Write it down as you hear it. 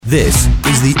This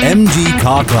is the MG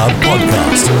Car Club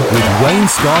podcast with Wayne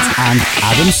Scott and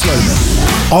Adam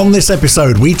Sloman. On this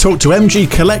episode, we talk to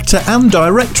MG collector and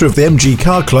director of the MG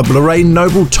Car Club, Lorraine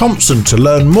Noble-Thompson, to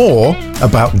learn more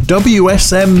about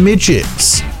WSM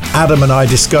midgets. Adam and I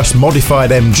discuss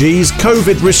modified MGs,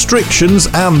 COVID restrictions,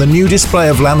 and the new display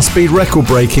of land speed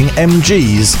record-breaking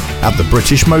MGs at the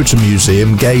British Motor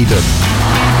Museum, Gaydon.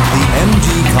 The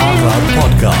MG Car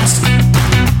Club podcast.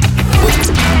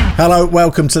 Hello,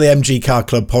 welcome to the MG Car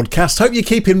Club podcast. Hope you're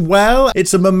keeping well.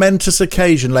 It's a momentous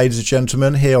occasion, ladies and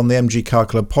gentlemen, here on the MG Car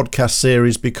Club podcast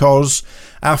series, because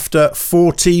after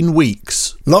 14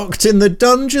 weeks, locked in the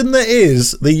dungeon that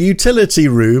is the utility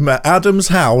room at Adam's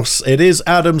house, it is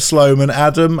Adam Sloman.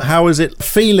 Adam, how is it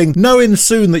feeling, knowing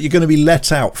soon that you're going to be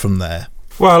let out from there?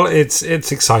 Well, it's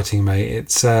exciting,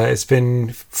 mate. It's been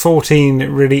 14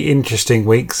 really interesting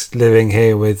weeks living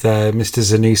here with Mr.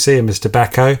 Zanussi and Mr.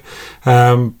 Becco.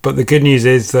 But the good news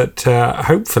is that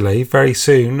hopefully very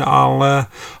soon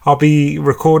I'll be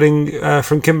recording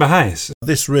from Kimber House.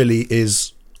 This really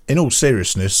is, in all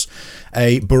seriousness,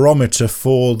 a barometer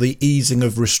for the easing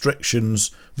of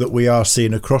restrictions that we are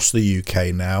seeing across the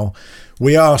UK now.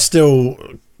 We are still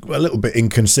a little bit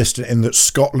inconsistent in that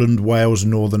Scotland, Wales,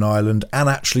 Northern Ireland and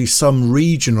actually some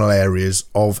regional areas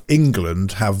of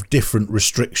England have different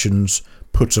restrictions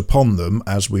put upon them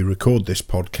as we record this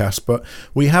podcast, but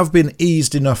we have been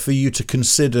eased enough for you to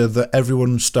consider that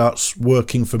everyone starts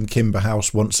working from Kimber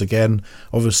House once again.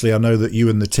 Obviously, I know that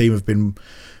you and the team have been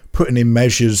putting in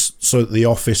measures so that the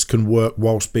office can work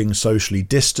whilst being socially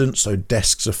distant, so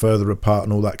desks are further apart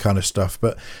and all that kind of stuff.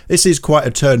 But this is quite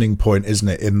a turning point, isn't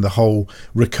it, in the whole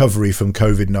recovery from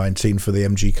COVID-19 for the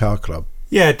MG Car Club?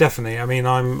 Yeah, definitely. I mean,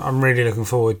 I'm really looking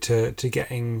forward to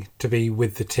getting to be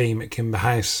with the team at Kimber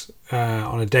House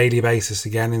on a daily basis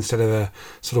again, instead of a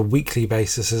sort of weekly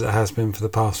basis as it has been for the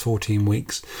past 14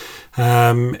 weeks.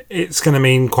 It's going to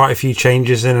mean quite a few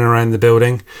changes in and around the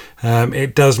building.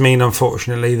 It does mean,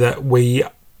 unfortunately, that we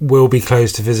will be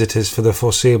closed to visitors for the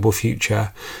foreseeable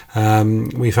future.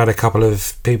 We've had a couple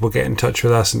of people get in touch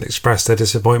with us and express their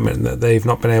disappointment that they've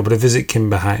not been able to visit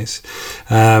Kimber House.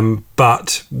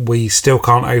 But we still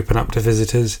can't open up to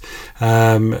visitors.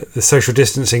 The social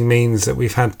distancing means that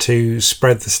we've had to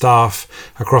spread the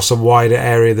staff across a wider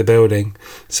area of the building.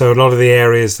 So a lot of the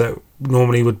areas that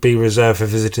normally would be reserved for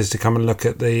visitors to come and look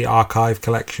at the archive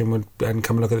collection and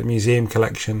come and look at the museum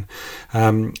collection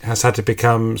has had to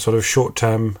become sort of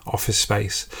short-term office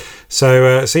space.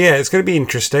 So yeah, it's going to be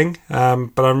interesting,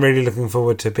 but I'm really looking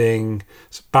forward to being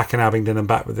back in Abingdon and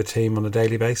back with the team on a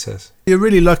daily basis. You're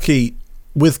really lucky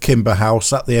with Kimber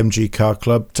House at the MG Car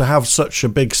Club to have such a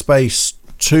big space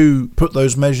to put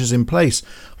those measures in place.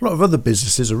 A lot of other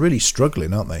businesses are really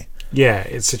struggling, aren't they? Yeah,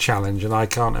 it's a challenge, and I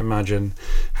can't imagine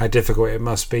how difficult it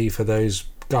must be for those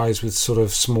guys with sort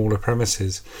of smaller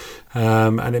premises.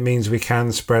 And it means we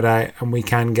can spread out and we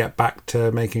can get back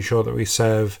to making sure that we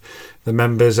serve the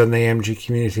members and the MG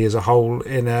community as a whole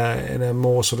in a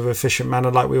more sort of efficient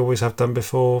manner, like we always have done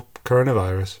before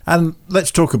coronavirus. And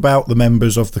let's talk about the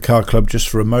members of the Car Club just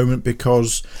for a moment,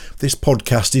 because this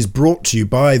podcast is brought to you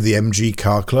by the MG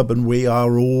Car Club, and we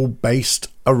are all based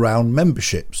around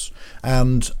memberships.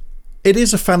 And it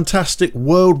is a fantastic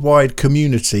worldwide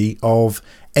community of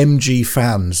MG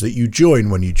fans that you join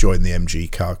when you join the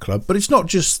MG Car Club. But it's not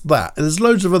just that. There's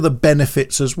loads of other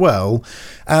benefits as well.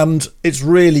 And it's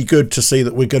really good to see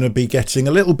that we're going to be getting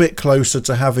a little bit closer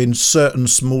to having certain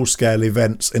small-scale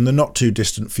events in the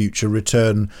not-too-distant future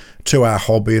return to our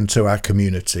hobby and to our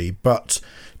community. But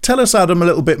tell us, Adam, a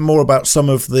little bit more about some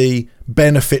of the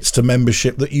benefits to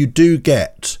membership that you do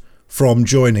get from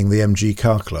joining the MG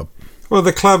Car Club. Well,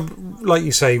 the club, like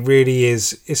you say, really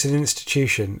it's an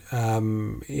institution.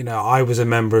 I was a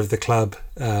member of the club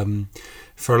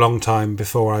for a long time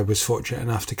before I was fortunate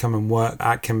enough to come and work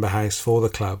at Kimber House for the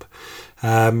club.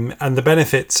 And the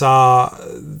benefits are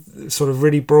sort of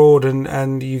really broad,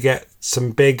 and you get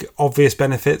some big obvious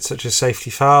benefits such as Safety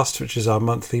Fast, which is our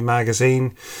monthly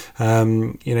magazine.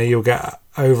 You'll get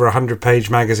over 100-page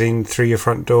magazine through your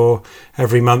front door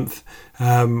every month,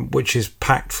 which is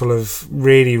packed full of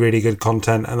really, really good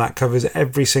content, and that covers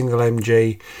every single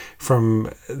MG,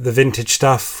 from the vintage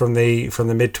stuff from the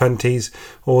mid-20s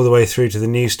all the way through to the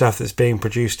new stuff that's being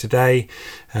produced today.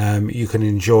 You can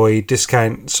enjoy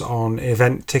discounts on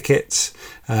event tickets,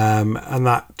 and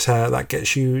that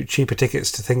gets you cheaper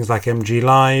tickets to things like MG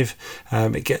Live.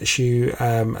 It gets you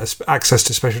access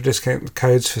to special discount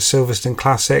codes for Silverstone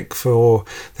Classic, for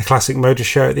the Classic Motor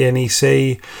Show at the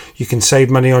NEC. You can save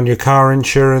money on your car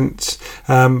insurance,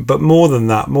 but more than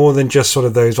that, more than just sort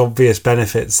of those obvious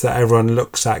benefits that everyone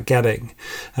looks at getting,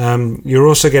 you're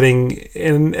also getting,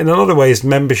 in a lot of ways,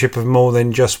 membership of more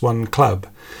than just one club,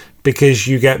 because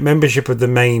you get membership of the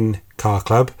main car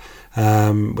club,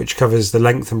 which covers the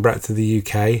length and breadth of the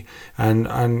UK,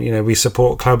 and you know, we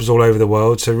support clubs all over the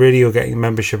world, so really you're getting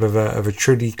membership of a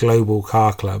truly global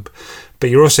car club. But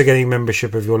you're also getting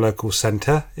membership of your local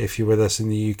centre if you're with us in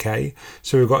the UK.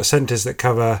 So we've got centres that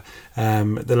cover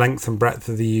the length and breadth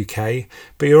of the UK.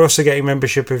 But you're also getting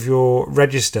membership of your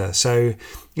register. So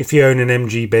if you own an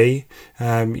MGB,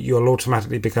 you'll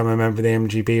automatically become a member of the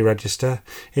MGB register.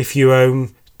 If you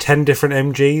own 10 different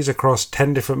MGs across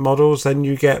 10 different models, then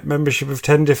you get membership of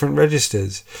 10 different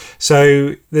registers.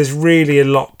 So there's really a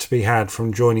lot to be had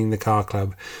from joining the car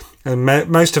club. And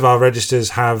most of our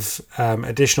registers have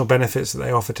additional benefits that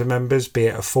they offer to members, be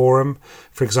it a forum.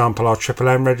 For example, our Triple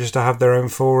M register have their own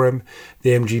forum. The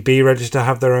MGB register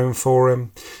have their own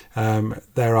forum.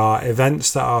 There are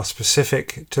events that are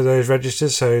specific to those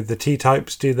registers. So the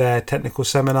T-Types do their technical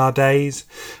seminar days.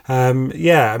 I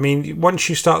mean, once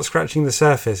you start scratching the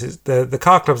surface, the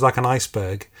car club's like an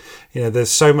iceberg. You know,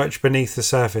 there's so much beneath the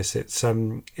surface. It's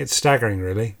staggering,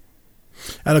 really.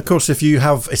 And of course, if you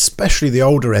have especially the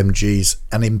older MGs,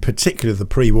 and in particular the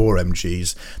pre-war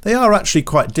MGs, they are actually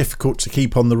quite difficult to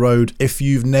keep on the road if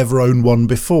you've never owned one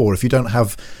before, if you don't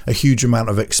have a huge amount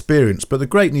of experience. But the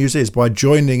great news is, by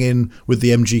joining in with the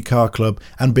MG Car Club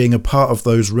and being a part of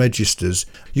those registers,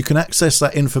 you can access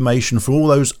that information from all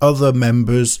those other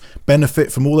members,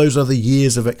 benefit from all those other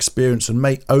years of experience, and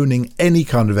make owning any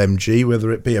kind of MG,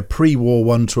 whether it be a pre-war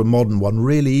one to a modern one,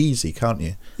 really easy, can't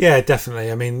you? Yeah,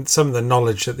 definitely. I mean, some of the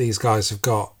knowledge that these guys have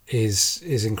got is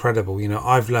incredible. You know,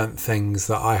 I've learnt things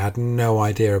that I had no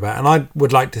idea about, and I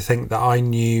would like to think that I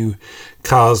knew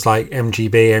cars like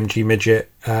MGB, MG Midget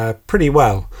pretty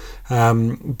well.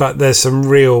 But there's some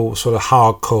real sort of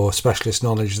hardcore specialist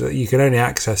knowledge that you can only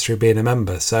access through being a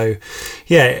member. So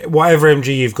yeah, whatever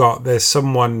MG you've got, there's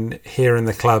someone here in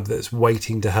the club that's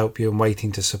waiting to help you and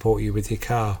waiting to support you with your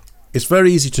car. It's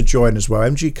very easy to join as well.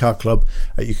 MG Car Club,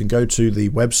 you can go to the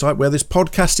website where this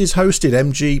podcast is hosted,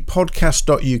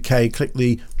 mgpodcast.uk. Click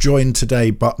the Join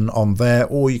Today button on there,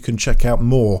 or you can check out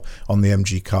more on the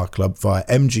MG Car Club via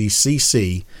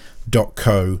mgcc.co.uk.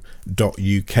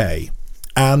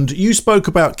 And you spoke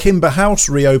about Kimber House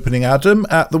reopening, Adam.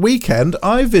 At the weekend,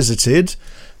 I visited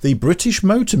the British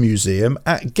Motor Museum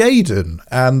at Gaydon,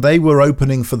 and they were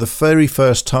opening for the very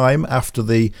first time after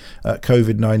the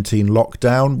COVID-19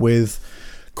 lockdown, with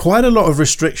quite a lot of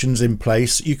restrictions in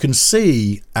place. You can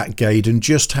see at Gaydon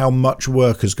just how much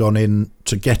work has gone in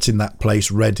to getting that place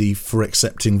ready for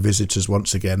accepting visitors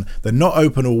once again. They're not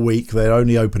open all week, they're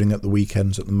only opening at the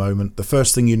weekends at the moment. The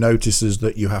first thing you notice is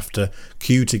that you have to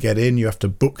queue to get in, you have to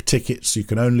book tickets, you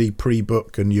can only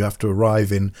pre-book, and you have to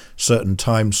arrive in certain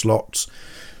time slots.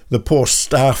 The poor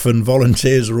staff and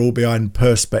volunteers are all behind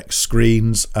perspex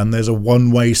screens, and there's a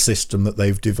one-way system that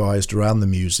they've devised around the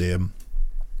museum.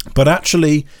 But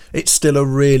actually, it's still a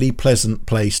really pleasant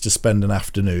place to spend an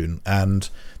afternoon, and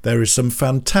there is some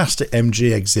fantastic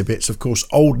MG exhibits. Of course,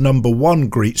 old number one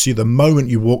greets you the moment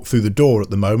you walk through the door at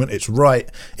the moment. It's right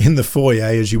in the foyer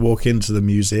as you walk into the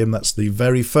museum. That's the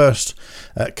very first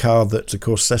car that, of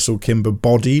course, Cecil Kimber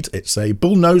bodied. It's a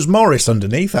Bullnose Morris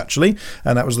underneath, actually,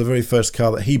 and that was the very first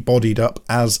car that he bodied up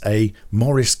as a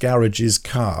Morris Garages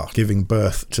car, giving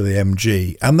birth to the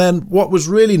MG. And then what was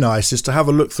really nice is to have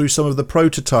a look through some of the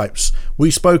prototypes. We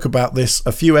spoke about this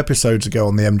a few episodes ago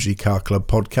on the MG Car Club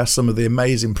podcast, some of the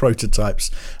amazing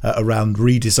prototypes around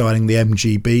redesigning the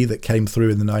MGB that came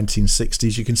through in the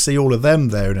 1960s. You can see all of them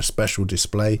there in a special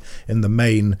display in the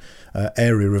main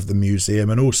area of the museum,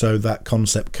 and also that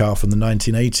concept car from the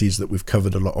 1980s that we've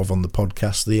covered a lot of on the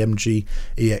podcast, the MG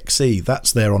EXE.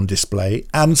 That's there on display.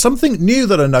 And something new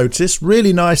that I noticed,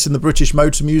 really nice, in the British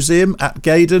Motor Museum at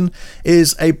Gaydon,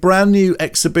 is a brand new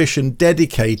exhibition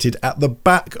dedicated at the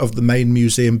back of the main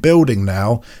museum building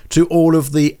now to all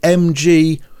of the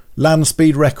MG land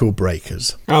speed record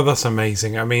breakers. Oh, that's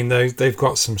amazing. I mean, they've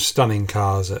got some stunning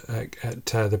cars at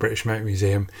the British Motor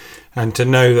Museum, and to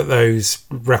know that those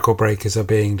record breakers are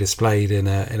being displayed in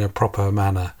a proper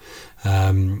manner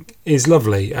is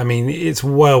lovely. I mean, it's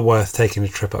well worth taking a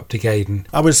trip up to Gaydon.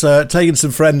 I was taking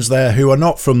some friends there who are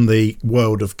not from the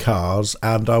world of cars,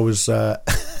 and I was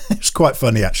It's quite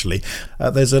funny, actually.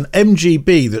 There's an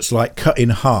MGB that's like cut in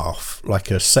half, like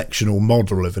a sectional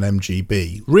model of an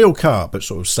MGB. Real car, but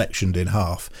sort of sectioned in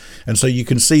half. And so you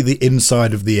can see the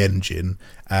inside of the engine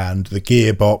and the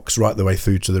gearbox right the way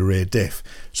through to the rear diff.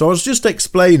 So I was just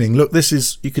explaining, look, this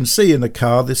is, you can see in the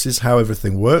car, this is how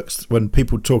everything works. When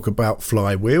people talk about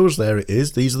flywheels, there it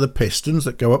is. These are the pistons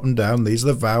that go up and down. These are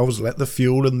the valves, let the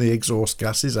fuel and the exhaust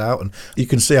gases out. And you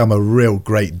can see I'm a real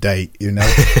great date, you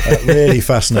know, really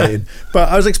fascinating. But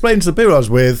I was explaining to the people I was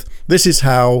with, this is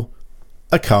how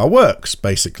a car works,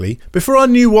 basically. Before I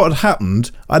knew what had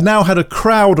happened, I now had a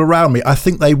crowd around me. I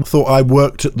think they thought I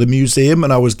worked at the museum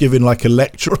and I was giving like a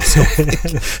lecture or something.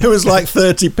 It was like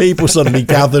 30 people suddenly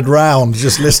gathered round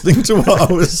just listening to what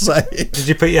I was saying. Did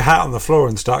you put your hat on the floor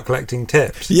and start collecting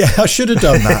tips? Yeah, I should have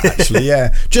done that, actually,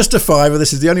 yeah. Just a £5,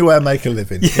 this is the only way I make a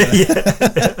living.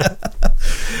 Yeah.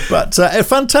 But a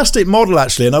fantastic model,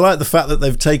 actually, and I like the fact that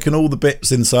they've taken all the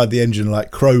bits inside the engine, like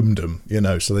chromed them, you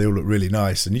know, so they all look really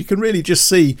nice. And you can really just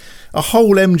see a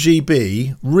whole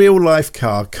MGB, real-life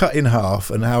car, cut in half,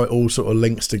 and how it all sort of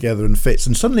links together and fits.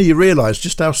 And suddenly you realise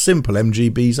just how simple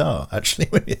MGBs are, actually,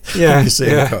 when you see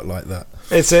them cut like that.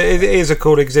 It is a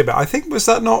cool exhibit. I think was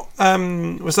that not a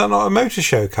motor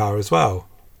show car as well?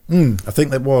 I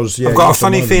think that was. Yeah, I've got a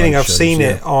funny feeling I've seen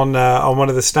it on one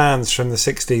of the stands from the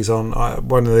 60s on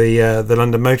one of the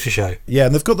London Motor Show. Yeah,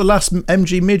 and they've got the last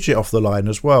MG Midget off the line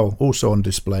as well, also on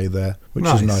display there, which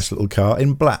is a nice little car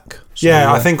in black. So,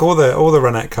 I think all the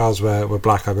Renette cars were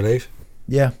black, I believe.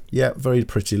 Yeah, very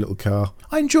pretty little car.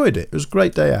 I enjoyed it. It was a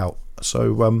great day out.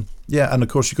 So, and of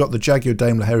course you've got the Jaguar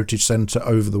Daimler Heritage Centre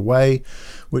over the way,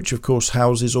 which of course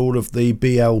houses all of the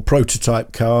BL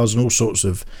prototype cars and all sorts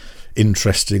of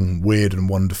interesting, weird and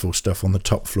wonderful stuff on the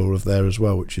top floor of there as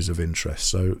well, which is of interest.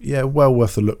 So yeah, well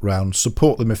worth a look round.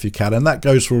 Support them if you can, and that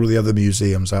goes for all the other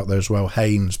museums out there as well.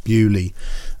 Haynes, Bewley,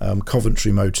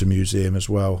 Coventry Motor Museum as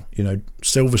well. You know,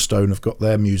 Silverstone have got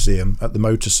their museum at the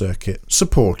motor circuit.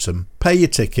 Support them, pay your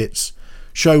tickets,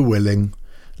 show willing.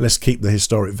 Let's keep the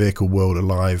historic vehicle world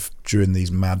alive during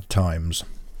these mad times.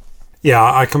 Yeah,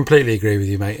 I completely agree with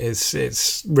you, mate.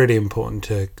 It's really important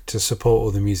to support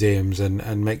all the museums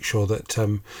and make sure that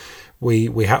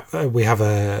we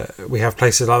have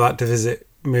places like that to visit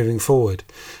moving forward.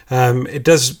 It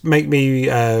does make me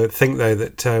think though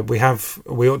that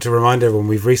we ought to remind everyone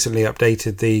we've recently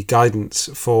updated the guidance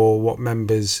for what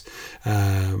members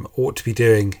ought to be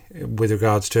doing with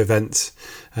regards to events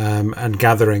and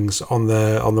gatherings on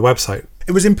the website.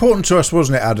 It was important to us,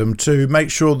 wasn't it, Adam, to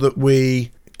make sure that we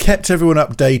kept everyone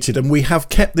updated, and we have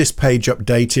kept this page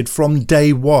updated from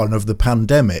day one of the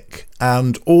pandemic,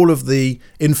 and all of the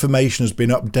information has been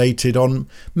updated on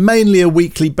mainly a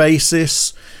weekly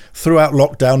basis. Throughout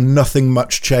lockdown, nothing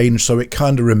much changed, so it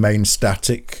kind of remains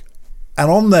static. And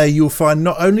on there you'll find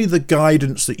not only the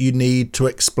guidance that you need to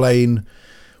explain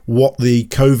what the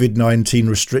COVID-19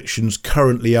 restrictions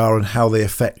currently are and how they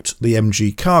affect the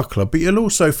MG Car Club, but you'll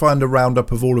also find a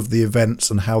roundup of all of the events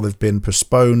and how they've been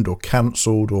postponed or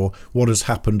cancelled, or what has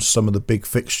happened to some of the big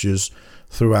fixtures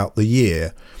throughout the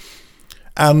year.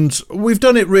 And we've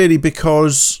done it really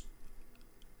because,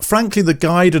 frankly, the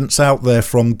guidance out there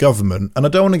from government, and I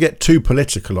don't want to get too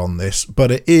political on this,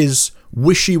 but it is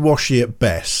wishy-washy at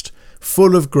best,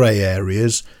 full of grey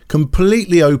areas,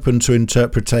 completely open to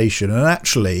interpretation. And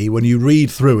actually, when you read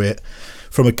through it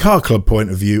from a car club point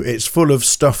of view, it's full of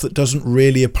stuff that doesn't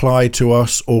really apply to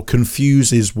us or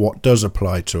confuses what does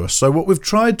apply to us. So what we've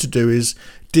tried to do is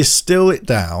distill it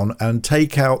down and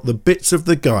take out the bits of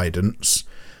the guidance,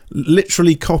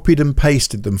 literally copied and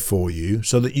pasted them for you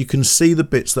so that you can see the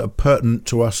bits that are pertinent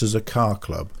to us as a car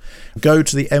club. Go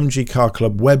to the MG Car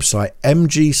Club website,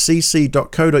 mgcc.co.uk,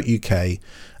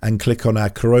 and click on our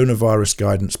coronavirus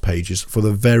guidance pages for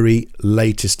the very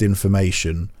latest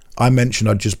information. I mentioned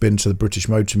I'd just been to the British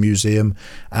Motor Museum,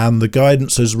 and the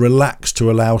guidance has relaxed to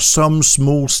allow some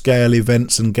small-scale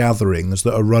events and gatherings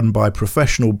that are run by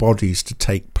professional bodies to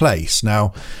take place.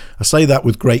 Now, I say that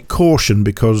with great caution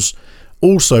because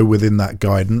also within that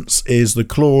guidance is the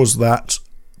clause that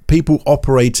people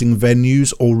operating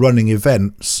venues or running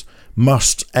events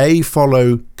must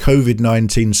follow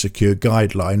COVID-19 secure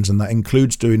guidelines, and that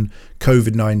includes doing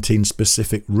COVID-19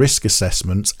 specific risk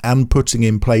assessments and putting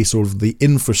in place all of the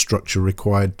infrastructure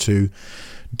required to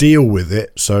deal with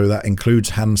it. So that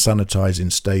includes hand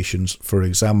sanitizing stations, for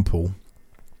example.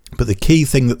 But the key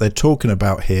thing that they're talking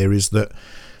about here is that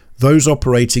those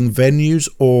operating venues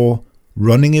or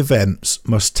running events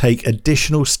must take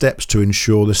additional steps to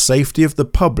ensure the safety of the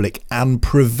public and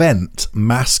prevent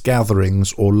mass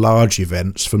gatherings or large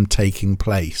events from taking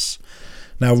place.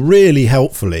 Now, really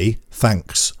helpfully,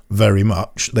 thanks very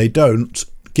much, they don't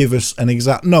give us an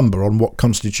exact number on what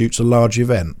constitutes a large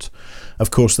event.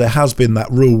 Of course, there has been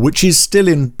that rule, which is still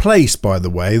in place, by the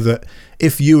way, that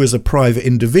if you as a private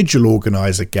individual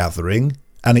organise a gathering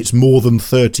and it's more than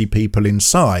 30 people in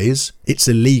size, it's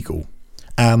illegal.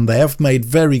 And they have made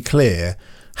very clear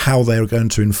how they're going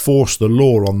to enforce the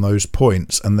law on those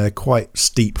points, and they're quite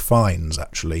steep fines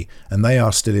actually, and they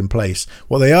are still in place.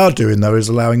 What they are doing though is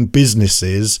allowing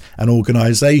businesses and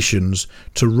organisations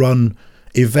to run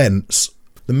events.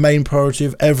 The main priority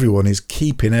of everyone is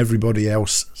keeping everybody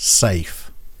else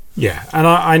safe. Yeah, and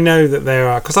I know that there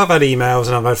are, because I've had emails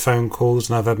and I've had phone calls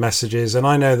and I've had messages, and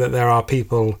I know that there are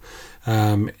people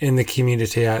in the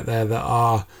community out there that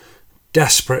are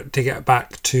desperate to get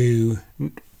back to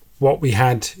what we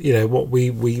had, what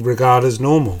we regard as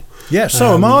normal. Yeah,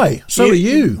 so am I. So are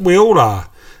you. We all are.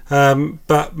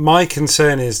 But my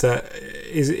concern is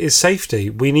safety.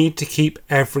 We need to keep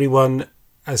everyone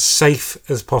as safe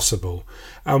as possible.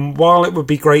 And while it would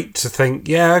be great to think,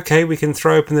 we can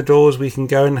throw open the doors, we can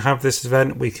go and have this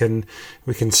event, we can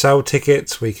sell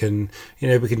tickets, we can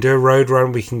do a road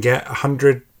run, we can get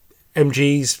 100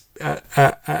 MGs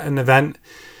at an event.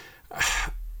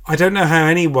 I don't know how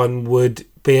anyone would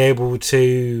be able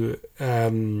to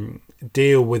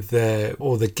deal with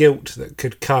the guilt that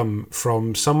could come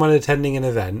from someone attending an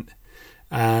event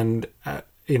and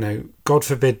God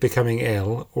forbid becoming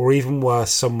ill, or even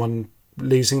worse, someone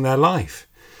losing their life.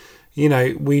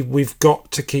 We've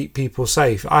got to keep people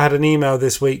safe. I had an email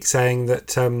this week saying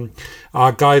that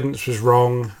our guidance was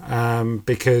wrong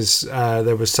because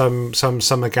there was some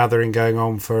summer gathering going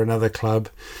on for another club.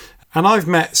 And I've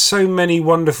met so many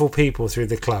wonderful people through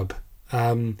the club.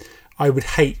 I would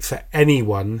hate for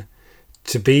anyone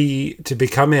to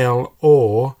become ill,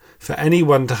 or for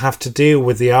anyone to have to deal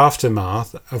with the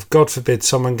aftermath of, God forbid,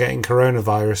 someone getting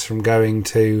coronavirus from going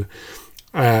to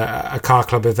a car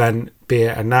club event, be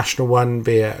it a national one,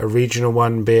 be it a regional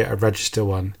one, be it a register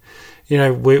one.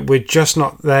 We're just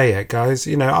not there yet, guys.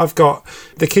 I've got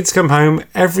the kids come home,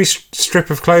 every strip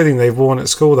of clothing they've worn at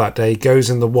school that day goes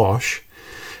in the wash.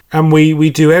 And we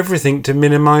do everything to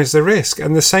minimise the risk.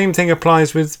 And the same thing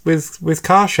applies with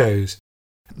car shows.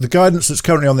 The guidance that's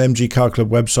currently on the MG Car Club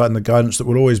website, and the guidance that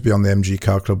will always be on the MG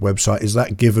Car Club website, is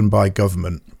that given by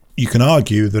government. You can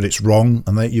argue that it's wrong,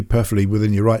 and that you're perfectly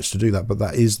within your rights to do that, but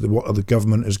that is what the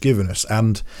government has given us.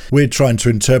 And we're trying to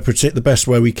interpret it the best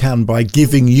way we can by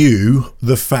giving you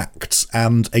the facts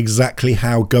and exactly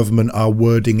how government are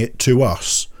wording it to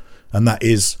us. And that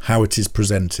is how it is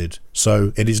presented.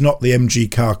 So it is not the MG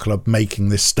Car Club making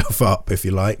this stuff up, if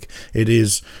you like. It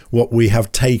is what we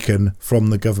have taken from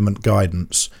the government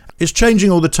guidance. It's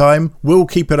changing all the time. We'll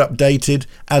keep it updated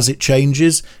as it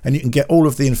changes, and you can get all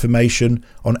of the information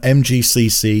on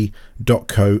mgcc.co.uk.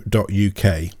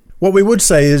 What we would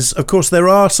say is, of course, there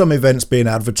are some events being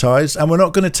advertised, and we're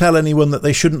not going to tell anyone that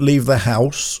they shouldn't leave their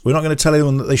house. We're not going to tell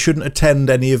anyone that they shouldn't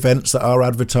attend any events that are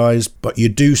advertised, but you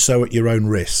do so at your own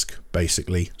risk,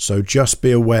 basically. So just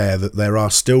be aware that there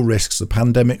are still risks. The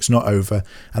pandemic's not over.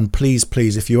 And please,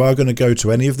 if you are going to go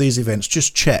to any of these events,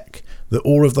 just check that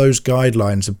all of those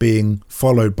guidelines are being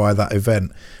followed by that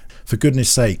event. For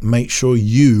goodness sake, make sure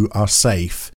you are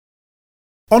safe.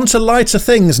 On to lighter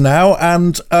things now,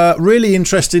 and really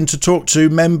interesting to talk to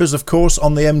members, of course,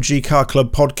 on the MG Car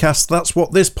Club podcast. That's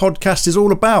what this podcast is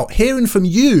all about, hearing from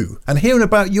you and hearing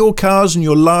about your cars and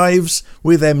your lives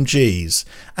with MGs.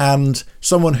 And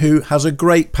someone who has a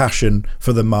great passion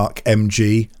for the Mark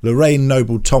MG, Lorraine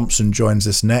Noble-Thompson, joins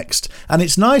us next. And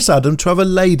it's nice, Adam, to have a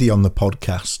lady on the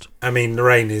podcast. I mean,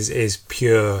 Lorraine is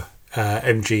pure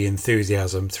MG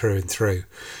enthusiasm through and through.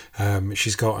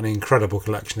 She's got an incredible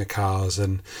collection of cars,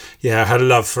 and her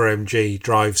love for MG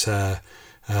drives her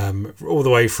all the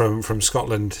way from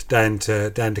Scotland down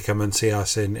to come and see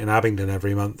us in Abingdon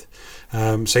every month.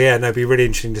 It'd be really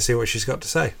interesting to see what she's got to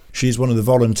say. She's one of the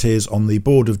volunteers on the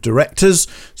board of directors,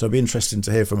 so it'll be interesting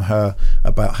to hear from her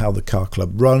about how the car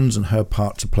club runs and her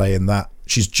part to play in that.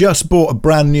 She's just bought a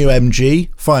brand new MG.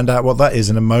 Find out what that is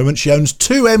in a moment. She owns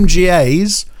 2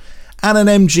 MGAs and an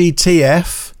MG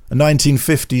TF, a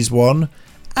 1950s one,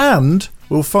 and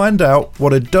we'll find out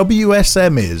what a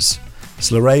WSM is.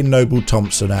 It's Lorraine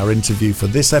Noble-Thompson, our interview for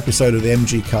this episode of the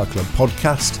MG Car Club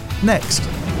podcast, next.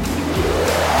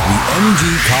 The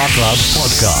MG Car Club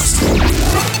podcast.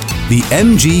 The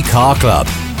MG Car Club,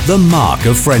 the mark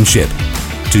of friendship.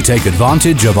 To take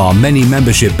advantage of our many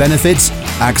membership benefits,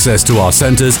 access to our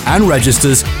centres and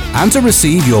registers, and to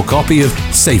receive your copy of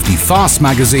Safety Fast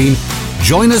magazine,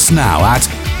 join us now at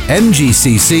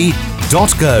mgcc.co.uk.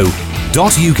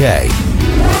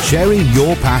 Sharing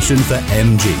your passion for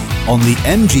MG on the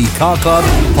MG Car Club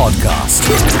podcast.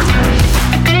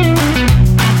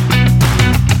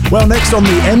 Well, next on the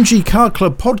MG Car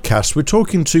Club podcast, we're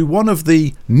talking to one of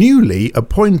the newly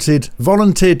appointed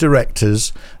volunteer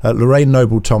directors, Lorraine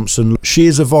Noble-Thompson. She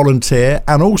is a volunteer,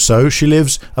 and also she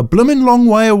lives a blooming long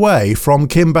way away from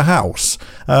Kimber House.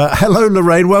 Hello,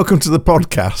 Lorraine. Welcome to the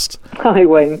podcast. Hi,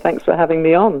 Wayne. Thanks for having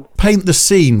me on. Paint the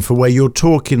scene for where you're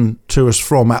talking to us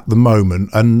from at the moment.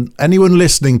 And anyone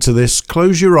listening to this,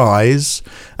 close your eyes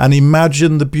and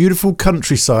imagine the beautiful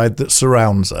countryside that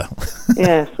surrounds her.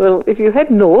 Yes. Well, if you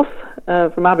head north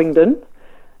from Abingdon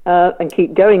and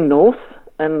keep going north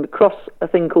and cross a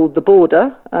thing called the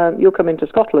border, you'll come into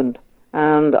Scotland.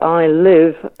 And I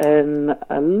live in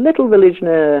a little village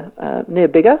near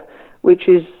Biggar, which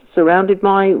is surrounded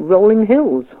by rolling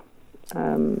hills.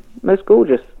 Most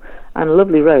gorgeous, and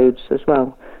lovely roads as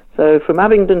well. So from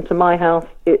Abingdon to my house,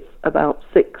 it's about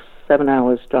 6-7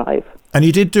 hours drive. And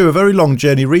you did do a very long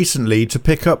journey recently to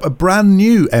pick up a brand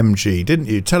new MG, didn't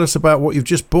you? Tell us about what you've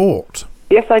just bought.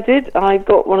 Yes, I did. I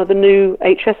got one of the new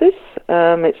HSs.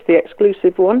 It's the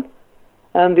exclusive one,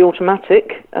 the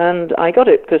automatic, and I got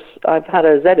it because I've had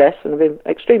a ZS, and I've been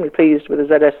extremely pleased with the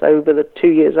ZS over the 2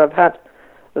 years I've had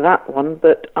that one,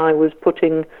 but I was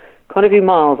putting quite a few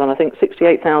miles on, I think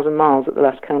 68,000 miles at the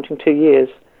last count in 2 years.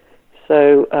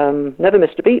 So never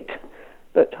missed a beat,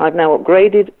 but I've now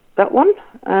upgraded that one,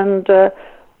 and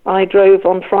I drove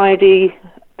on Friday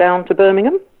down to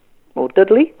Birmingham, or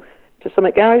Dudley, to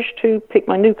Summit Garage to pick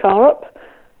my new car up,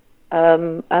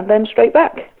 and then straight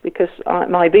back, because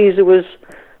my visa was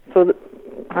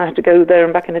I had to go there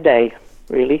and back in a day,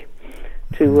 really,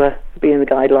 to be in the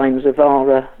guidelines of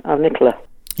our Nicola.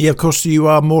 Yeah, of course, you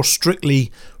are more strictly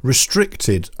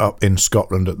restricted up in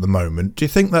Scotland at the moment. Do you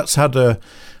think that's had a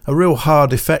real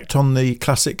hard effect on the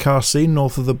classic car scene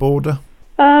north of the border?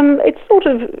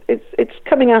 It's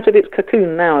coming out of its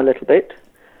cocoon now a little bit,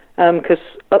 because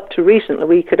up to recently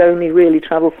we could only really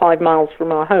travel 5 miles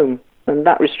from our home, and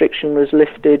that restriction was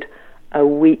lifted a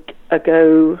week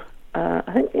ago,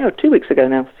 I think 2 weeks ago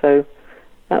now. So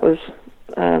that was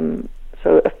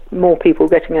more people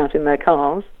getting out in their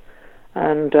cars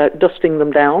and dusting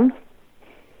them down,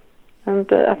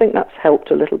 and I think that's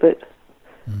helped a little bit.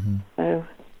 Mm-hmm.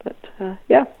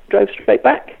 Drove straight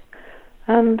back,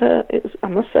 and I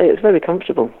must say it's very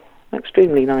comfortable,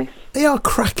 extremely nice. They are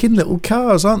cracking little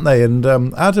cars, aren't they? And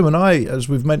Adam and I, as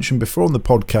we've mentioned before on the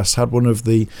podcast, had one of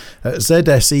the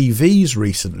ZS EVs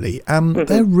recently, and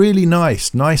they're really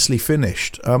nice, nicely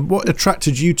finished. What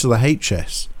attracted you to the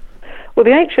HS? Well,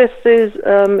 the HS is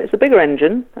it's a bigger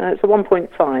engine. It's a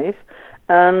 1.5.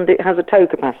 And it has a tow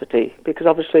capacity, because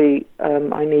obviously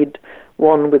I need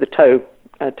one with a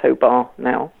tow bar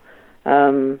now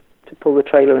to pull the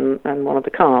trailer and one of the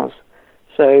cars.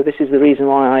 So this is the reason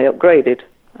why I upgraded.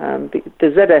 The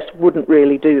ZS wouldn't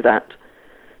really do that.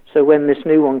 So when this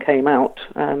new one came out,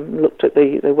 looked at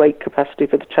the weight capacity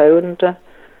for the tow,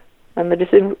 and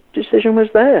the decision was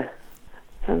there.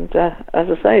 And as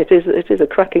I say, it is a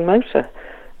cracking motor.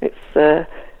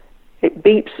 It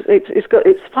beeps.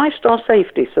 It's 5-star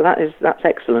safety, so that's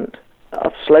excellent.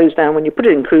 It slows down when you put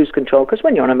it in cruise control, because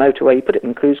when you're on a motorway, you put it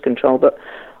in cruise control. But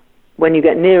when you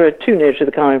get too near to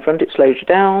the car in front, it slows you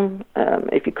down.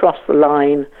 If you cross the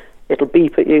line, it'll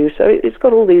beep at you. So it's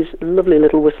got all these lovely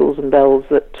little whistles and bells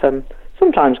that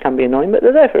sometimes can be annoying, but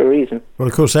they're there for a reason. Well,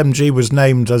 of course, MG was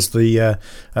named as the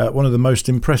one of the most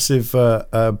impressive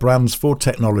brands for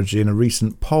technology in a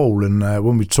recent poll. And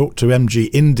when we talked to MG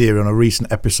India on a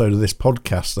recent episode of this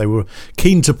podcast, they were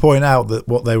keen to point out that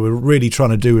what they were really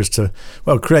trying to do is to,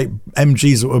 create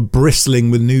MGs that were bristling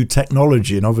with new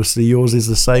technology. And obviously yours is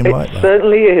the same like that. It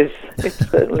certainly is. It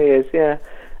certainly is, yeah.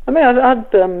 I mean,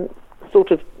 I'd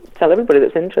sort of tell everybody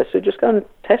that's interested, just go and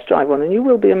test drive one, and you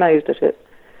will be amazed at it.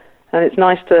 And it's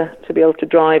nice to be able to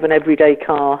drive an everyday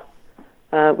car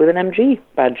with an MG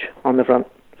badge on the front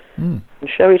and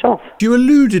show it off. You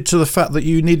alluded to the fact that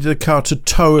you needed a car to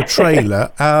tow a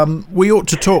trailer. We ought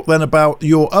to talk then about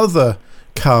your other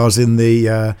cars in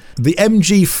the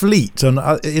MG fleet, and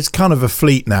it's kind of a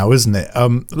fleet now, isn't it?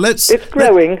 It's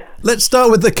growing. Let's start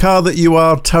with the car that you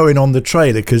are towing on the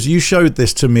trailer, because you showed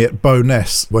this to me at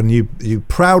Bowness when you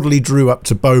proudly drew up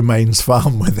to Beaumains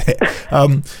farm with it.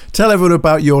 Tell everyone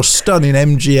about your stunning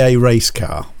MGA race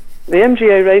car. The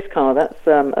MGA race car, that's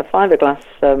a fiberglass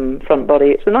front body.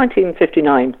 It's a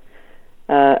 1959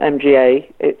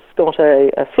 MGA. It's got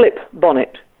a flip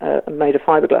bonnet made of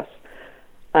fiberglass.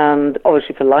 And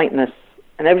obviously for lightness,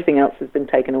 and everything else has been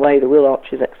taken away, the wheel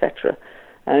arches, etc.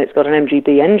 And it's got an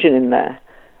MGB engine in there.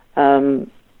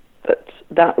 But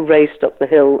that raced up the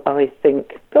hill, I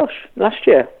think, last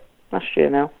year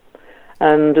now.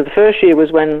 And the first year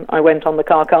was when I went on the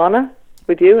Carcana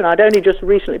with you, and I'd only just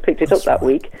recently picked it up that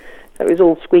week. So it was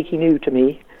all squeaky new to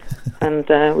me. And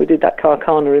we did that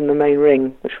Carcana in the main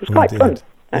ring, which was quite fun.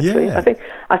 Actually, Yeah.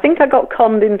 I think I got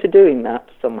conned into doing that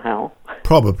somehow.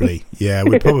 Probably, yeah.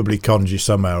 We probably conned you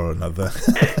somehow or another.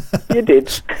 You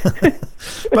did.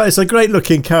 But it's a great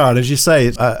looking car, and as you say,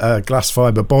 it's a glass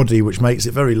fibre body, which makes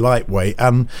it very lightweight,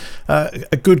 and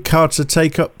a good car to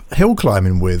take up hill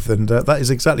climbing with. And that is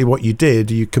exactly what you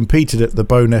did. You competed at the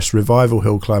Bowness Revival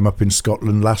Hill Climb up in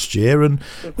Scotland last year, and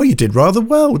well, you did rather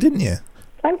well, didn't you?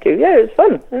 Thank you. Yeah, it was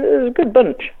fun. It was a good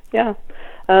bunch. Yeah.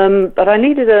 But I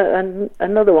needed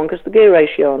another one because the gear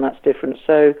ratio on that's different.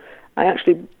 So I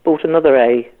actually bought another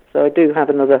A. So I do have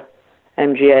another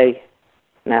MGA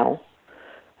now,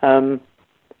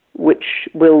 which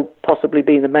will possibly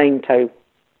be the main tow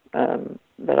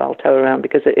that I'll tow around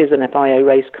because it is an FIA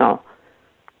race car.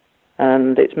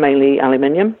 And it's mainly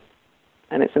aluminium,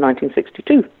 and it's a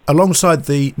 1962. Alongside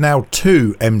the now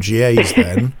 2 MGAs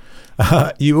then,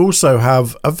 you also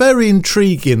have a very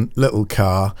intriguing little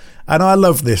car, and I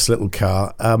love this little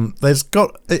car. It's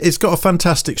got a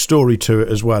fantastic story to it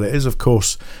as well. It is, of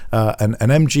course, an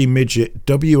MG Midget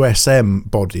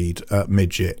WSM bodied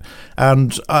midget,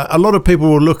 and a lot of people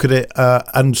will look at it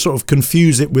and sort of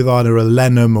confuse it with either a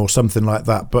Lenham or something like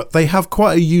that, but they have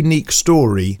quite a unique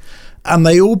story, and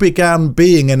they all began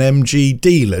being an MG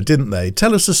dealer, didn't they?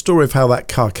 Tell us the story of how that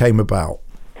car came about.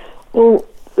 Well,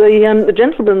 the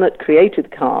gentleman that created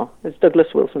the car is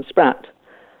Douglas Wilson Spratt,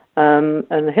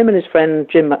 and him and his friend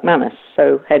Jim McManus,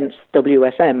 so hence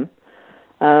WSM.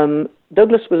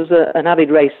 Douglas was an avid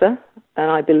racer,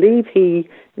 and I believe in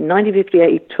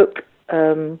 1958 he took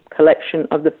collection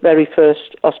of the very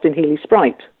first Austin Healey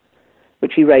Sprite,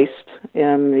 which he raced. He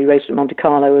raced at Monte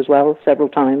Carlo as well several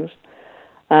times,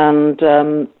 and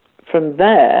from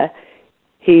there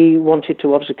he wanted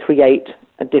to obviously create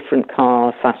a different car,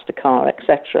 a faster car,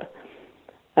 etc.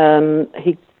 One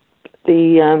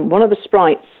of the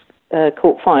Sprites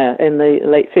caught fire in the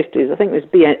late 50s. I think it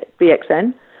was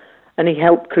BXN, and he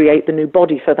helped create the new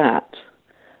body for that.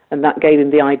 And that gave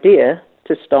him the idea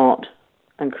to start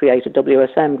and create a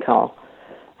WSM car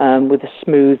with a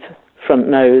smooth front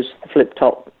nose,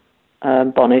 flip-top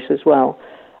bonnet as well.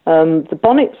 The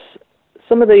bonnets,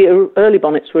 some of the early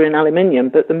bonnets were in aluminium,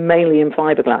 but they're mainly in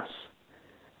fiberglass.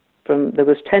 There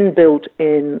was 10 built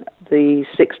in the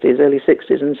 60s, early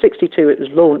 60s, and in 62 it was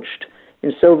launched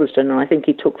in Silverstone, and I think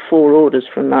he took 4 orders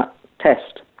from that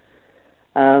test.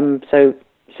 So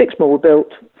 6 more were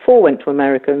built, 4 went to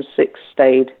America, and 6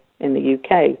 stayed in the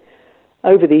UK.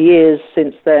 Over the years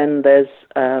since then,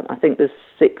 I think there's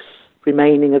 6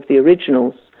 remaining of the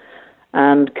originals,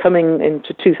 and coming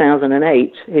into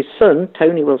 2008, his son,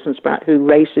 Tony Wilson Spratt, who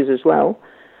races as well,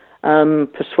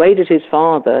 persuaded his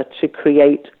father to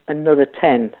create another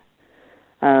 10.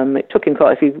 It took him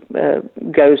quite a few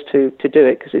goes to do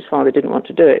it because his father didn't want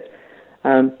to do it.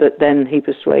 But then he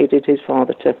persuaded his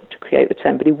father to create the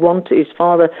 10. But his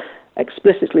father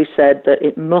explicitly said that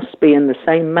it must be in the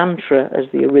same mantra as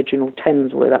the original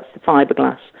 10s were. That's the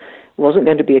fiberglass. It wasn't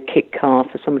going to be a kit car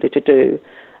for somebody to do.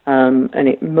 And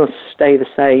it must stay the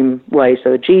same way.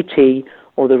 So a GT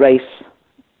or the race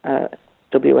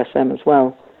WSM as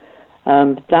well.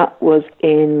 That was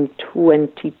in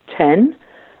 2010.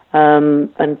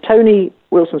 And Tony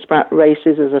Wilson Spratt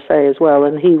races, as I say, as well,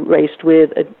 and he raced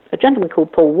with a gentleman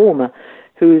called Paul Warmer,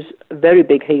 who's a very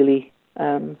big Healey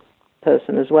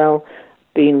person as well,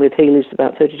 been with Healey's for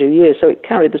about 32 years, so it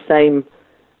carried the same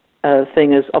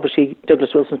thing as, obviously,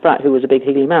 Douglas Wilson Spratt, who was a big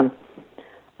Healey man.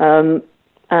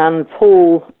 And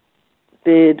Paul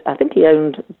did, I think he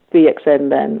owned BXN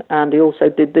then, and he also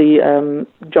did the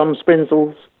John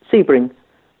Sprinzel's Sebring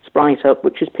Sprite Up,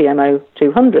 which is PMO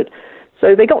 200.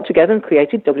 So they got together and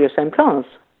created WSM cars.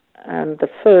 And the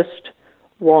first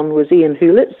one was Ian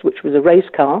Hewlett's, which was a race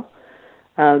car.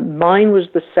 Mine was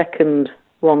the second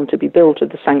one to be built of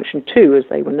the Sanction 2, as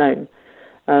they were known,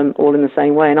 all in the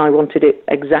same way. And I wanted it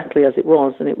exactly as it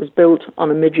was. And it was built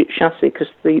on a midget chassis because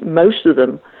most of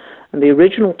them, and the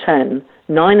original 10,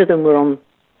 9 of them were on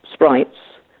Sprites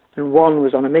and 1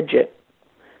 was on a midget.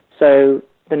 So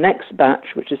the next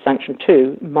batch, which is Sanction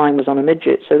 2, mine was on a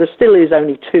midget. So there still is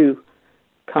only 2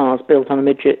 cars built on a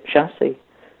midget chassis.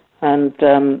 And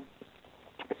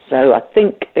so I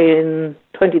think in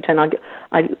 2010,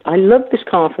 I loved this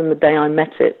car from the day I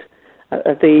met it.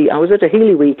 I was at a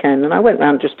Healey weekend, and I went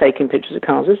around just taking pictures of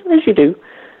cars, as you do.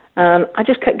 I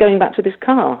just kept going back to this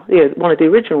car, one of the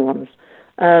original ones,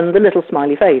 and the little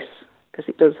smiley face, because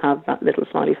it does have that little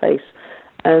smiley face.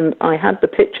 And I had the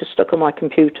picture stuck on my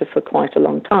computer for quite a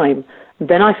long time.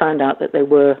 Then I found out that they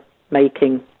were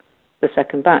making the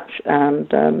second batch,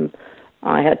 and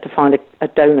I had to find a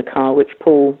donor car, which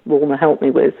Paul Warmer helped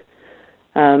me with,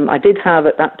 I did have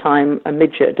at that time a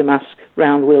midget, a Damask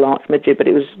round wheel arch midget, but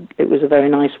it was a very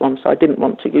nice one, so I didn't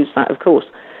want to use that, of course.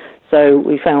 So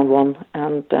we found one,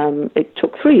 and it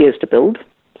took 3 years to build.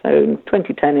 So in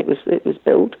 2010 it was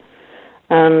built,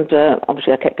 and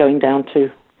obviously I kept going down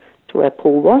to where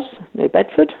Paul was, near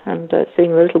Bedford, and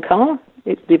seeing the little car,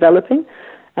 it's developing.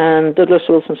 And Douglas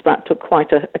Wilson Spratt took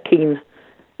quite a keen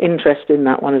interest in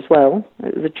that one as well.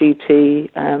 The GT,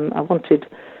 I wanted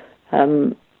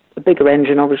a bigger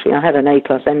engine, obviously. I had an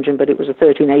A-class engine, but it was a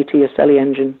 1380 Aselli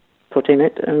engine put in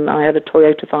it, and I had a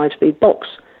Toyota 5-speed box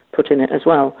put in it as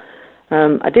well.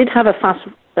 I did have a fast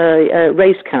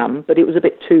race cam, but it was a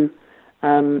bit too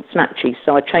snatchy,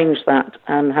 so I changed that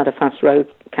and had a fast road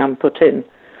cam put in.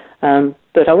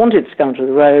 But I wanted to go onto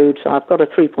the road, so I've got a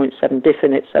 3.7 diff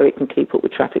in it so it can keep up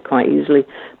with traffic quite easily.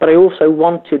 But I also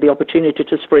wanted the opportunity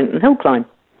to sprint and hill climb,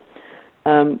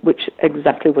 which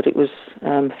exactly what it was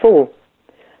for.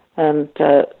 And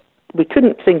we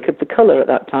couldn't think of the colour at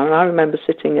that time. I remember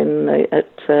sitting in a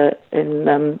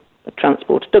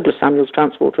transporter, Douglas Samuels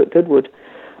transporter at Goodwood,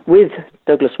 with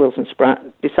Douglas Wilson Spratt,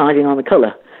 deciding on the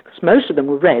colour, because most of them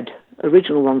were red.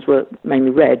 Original ones were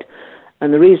mainly red.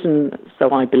 And the reason,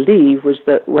 so I believe, was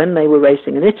that when they were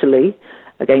racing in Italy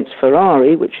against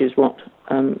Ferrari, which is what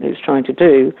it was trying to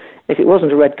do, if it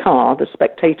wasn't a red car, the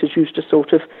spectators used to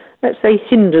sort of, let's say,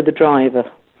 hinder the driver.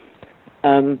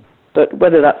 But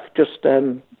whether that's just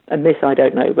a myth, I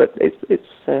don't know, but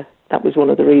that was one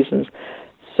of the reasons.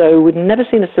 So we'd never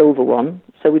seen a silver one,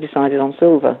 so we decided on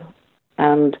silver.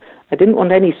 And I didn't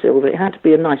want any silver. It had to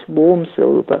be a nice warm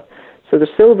silver. So the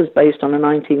silver's based on a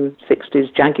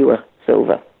 1960s Jaguar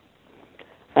silver.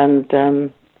 And,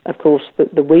 of course,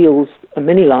 the wheels are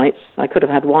mini lights. I could have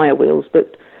had wire wheels,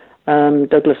 but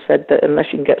Douglas said that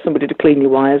unless you can get somebody to clean your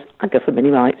wires, I'd go for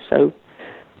mini lights. So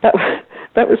that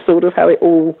was sort of how it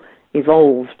all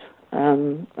evolved.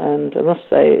 And I must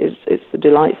say, it's a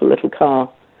delightful little car,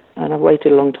 and I've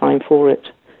waited a long time for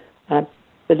it. I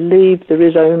believe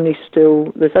there's only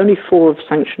 4 of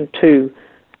Sanction 2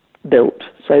 built,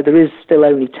 so there is still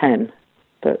only 10,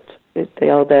 but they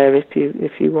are there if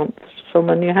you want some,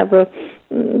 and you have a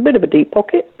bit of a deep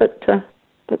pocket, but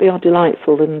they are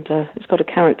delightful, and it's got a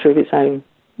character of its own.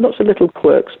 Lots of little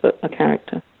quirks, but a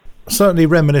character. Certainly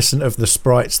reminiscent of the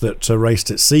sprites that raced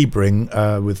at Sebring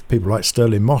with people like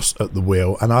Sterling Moss at the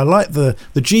wheel. And I like the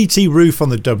GT roof on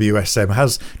the WSM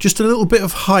has just a little bit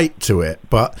of height to it,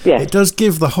 but It does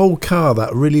give the whole car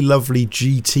that really lovely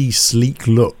GT sleek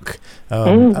look.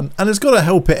 And it's got to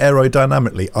help it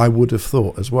aerodynamically, I would have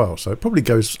thought as well. So it's probably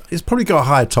got a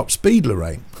higher top speed,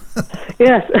 Lorraine.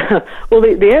 Yes. Well,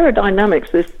 the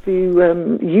aerodynamics, if you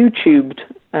YouTubed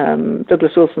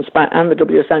Douglas Wilson Spratt and the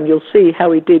WSM, you'll see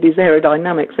how he did his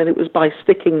aerodynamics, and it was by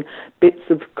sticking bits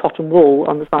of cotton wool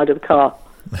on the side of the car.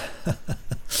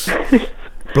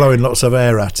 Blowing lots of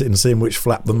air at it and seeing which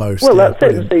flapped the most. Well, that's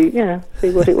brilliant. It,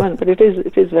 see what it went. But it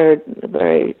is very,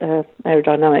 very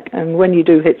aerodynamic, and when you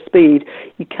do hit speed,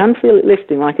 you can feel it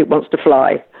lifting like it wants to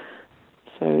fly.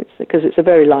 So it's because it's a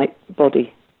very light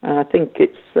body. I think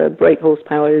its brake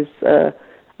horsepower is,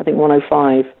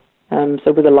 105.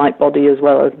 So with a light body as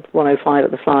well, 105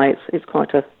 at the fly, it's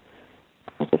quite a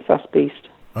fast beast.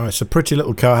 Oh, it's a pretty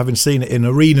little car. Having seen it in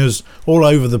arenas all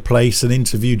over the place and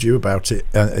interviewed you about it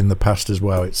in the past as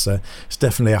well, it's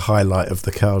definitely a highlight of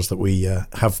the cars that we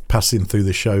have passing through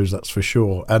the shows, that's for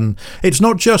sure. And it's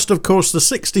not just, of course, the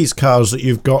 60s cars that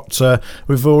you've got.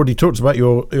 We've already talked about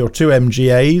your 2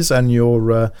 MGAs and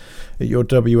your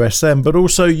WSM, but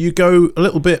also you go a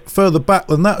little bit further back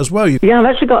than that as well. Yeah, I've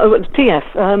actually got a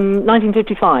TF,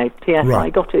 1955 TF. Right. I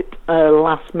got it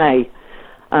last May,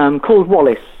 called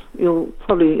Wallace. You'll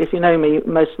probably, if you know me,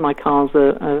 most of my cars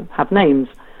have names,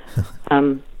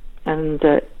 and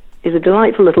is a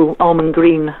delightful little almond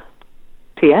green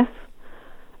TF,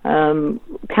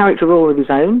 character all of his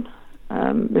own,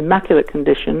 immaculate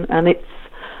condition, and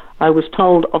I was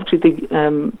told, obviously,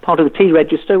 the part of the T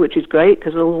register, which is great,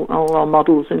 because all our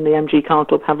models in the MG Car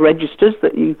Club have registers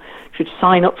that you should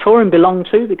sign up for and belong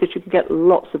to, because you can get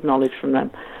lots of knowledge from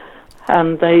them.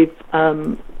 And they've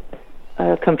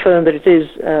confirmed that it is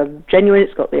genuine.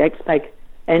 It's got the XPEG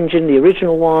engine, the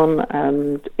original one,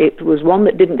 and it was one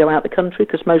that didn't go out the country,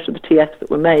 because most of the TFs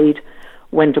that were made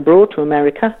went abroad to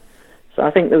America. So I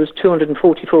think there was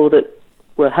 244 that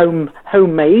were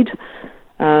homemade.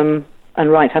 And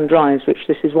right-hand drives, which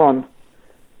this is one,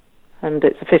 and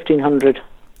it's a 1500,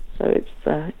 so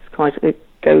it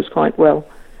goes quite well.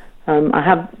 I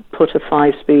have put a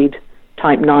 5-speed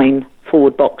Type 9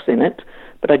 forward box in it,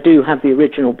 but I do have the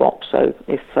original box, so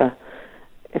if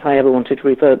I ever wanted to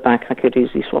revert back, I could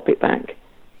easily swap it back.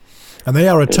 And they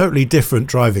are a totally different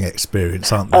driving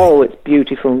experience, aren't they? Oh, it's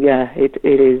beautiful. Yeah, it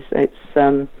is. It's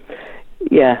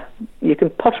you can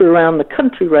potter around the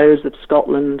country roads of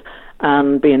Scotland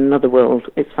and be in another world.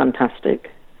 It's fantastic.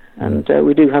 And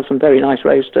we do have some very nice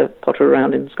roads to potter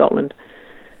around in Scotland,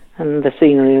 and the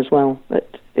scenery as well.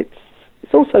 But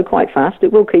it's also quite fast.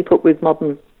 It will keep up with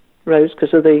modern roads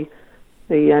because of the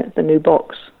new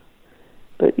box.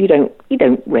 But you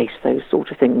don't race those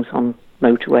sort of things on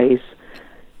motorways.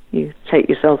 You take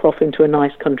yourself off into a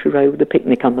nice country road with a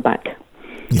picnic on the back.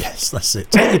 Yes, that's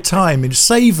it. Take your time and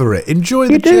savour it. Enjoy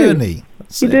the journey.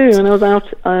 You do. And I was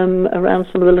out around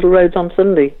some of the little roads on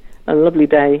Sunday, a lovely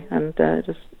day, and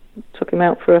just took him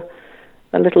out for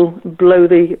a little blow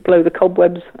the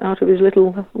cobwebs out of his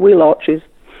little wheel arches.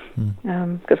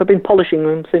 Because I've been polishing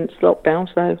them since lockdown,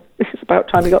 so it's about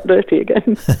time he got dirty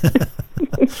again.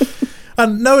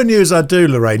 And knowing you as I do,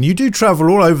 Lorraine, you do travel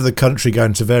all over the country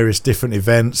going to various different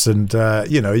events, and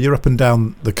you're up and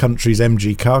down the country's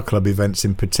MG Car Club events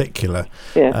in particular.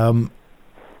 Yeah.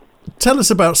 Tell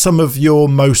us about some of your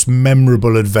most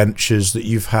memorable adventures that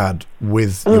you've had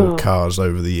with your cars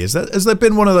over the years. Has there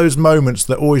been one of those moments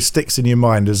that always sticks in your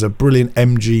mind as a brilliant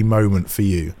MG moment for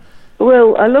you?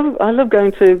 Well, I love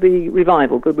going to the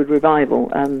revival, Goodwood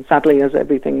Revival, and sadly, as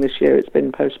everything this year, it's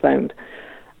been postponed.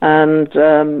 And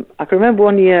I can remember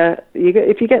one year,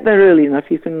 if you get there early enough,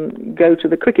 you can go to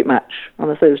the cricket match on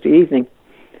a Thursday evening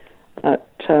at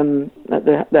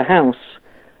the house.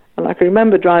 And I can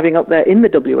remember driving up there in the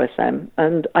WSM,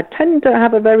 and I tend to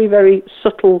have a very, very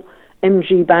subtle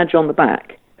MG badge on the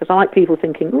back, because I like people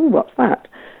thinking, "Ooh, what's that?"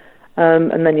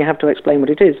 And then you have to explain what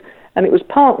it is. And it was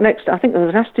parked next to, I think there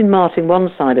was an Aston Martin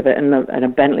one side of it and a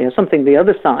Bentley or something the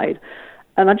other side.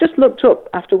 And I just looked up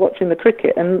after watching the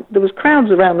cricket, and there was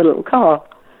crowds around the little car.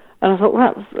 And I thought,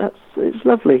 well, it's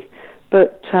lovely.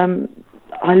 But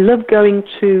I love going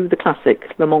to the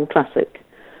Classic, Le Mans Classic.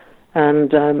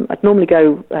 And I'd normally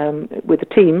go with a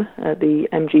team, the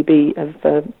MGB of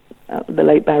the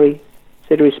late Barry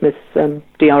Siddery Smith's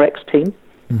DRX team.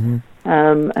 Mm-hmm.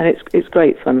 And it's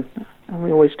great fun. And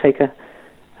we always take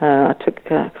I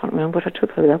can't remember what I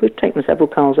took over there. We've taken several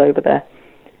cars over there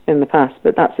in the past,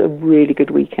 but that's a really good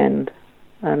weekend.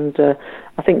 And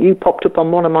I think you popped up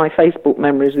on one of my Facebook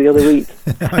memories the other week.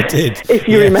 I did. If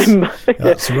you remember.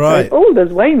 That's right. Oh,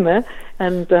 there's Wayne there.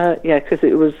 And because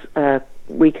it was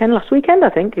last weekend, I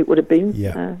think it would have been.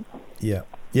 Yeah.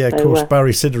 Yeah, of course,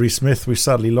 Barry Siddery Smith we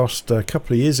sadly lost a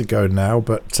couple of years ago now,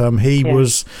 but I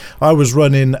was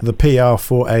running the PR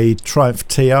for a Triumph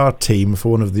TR team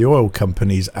for one of the oil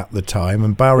companies at the time,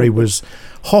 and Barry was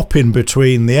hopping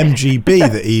between the MGB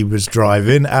that he was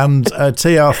driving and a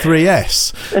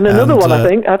TR3S. And another one,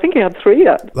 I think he had three.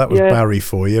 That was Barry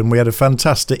for you, and we had a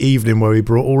fantastic evening where we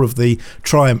brought all of the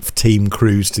Triumph team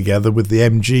crews together with the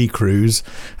MG crews,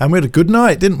 and we had a good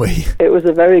night, didn't we? It was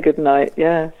a very good night,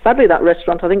 yeah. Sadly, that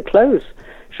restaurant, I think, closed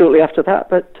shortly after that,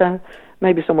 but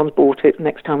maybe someone's bought it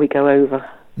next time we go over.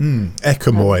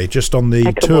 Ecomoy, just on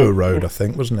the Tour Road, I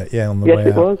think, wasn't it? Yeah, on the way out. Yes,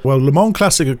 it was. Well, Le Mans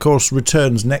Classic, of course,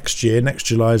 returns next year. Next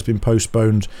July has been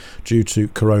postponed due to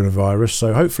coronavirus,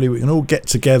 so hopefully we can all get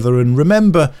together and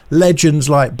remember legends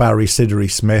like Barry Siddery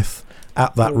Smith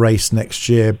at that race next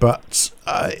year. But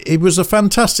he was a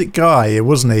fantastic guy,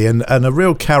 wasn't he? And a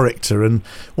real character, and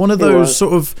one of those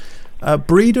sort of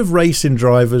breed of racing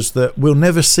drivers that we'll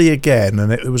never see again,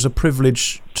 and it was a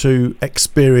privilege to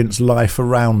experience life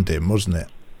around him, wasn't it?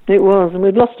 It was, and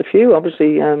we've lost a few,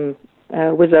 obviously,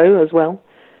 Wizzo as well,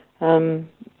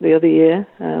 the other year,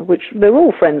 which they were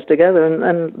all friends together,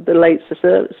 and the late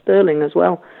Sir Sterling as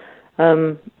well,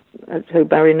 who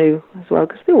Barry knew as well,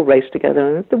 because they all raced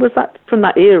together, and there was that, from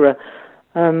that era,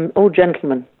 all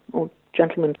gentlemen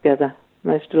together.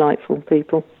 Most delightful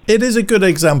people. It is a good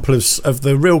example of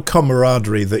the real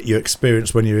camaraderie that you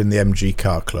experience when you're in the MG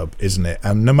Car Club, isn't it?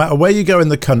 And no matter where you go in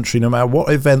the country, no matter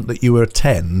what event that you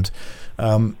attend,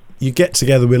 you get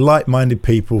together with like-minded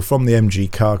people from the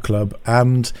MG Car Club,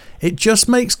 and it just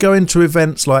makes going to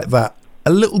events like that a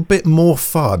little bit more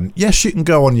fun. Yes, you can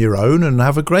go on your own and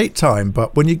have a great time,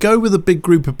 but when you go with a big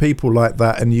group of people like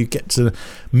that and you get to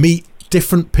meet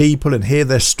different people and hear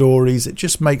their stories, it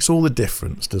just makes all the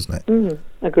difference, doesn't it?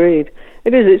 Agreed.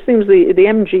 It is. It seems the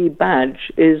MG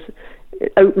badge it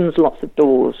opens lots of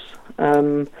doors.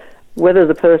 Whether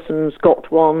the person's got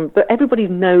one, but everybody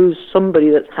knows somebody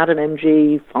that's had an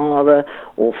MG father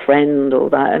or friend or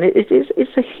that, and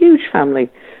it's a huge family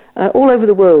all over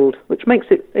the world, which makes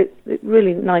it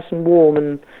really nice and warm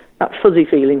and that fuzzy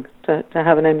feeling to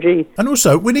have an MG. And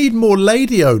also, we need more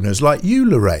lady owners like you,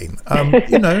 Lorraine.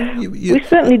 We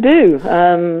certainly do.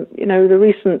 The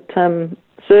recent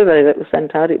survey that was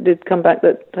sent out, it did come back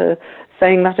that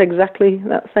saying that exactly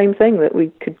that same thing, that we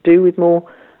could do with more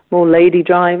lady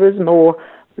drivers, more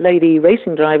lady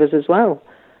racing drivers as well.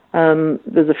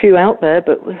 There's a few out there,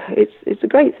 but it's a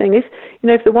great thing.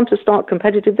 If they want to start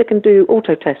competitive, they can do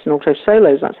auto tests and auto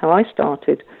solos. That's how I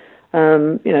started.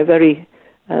 The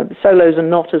solos are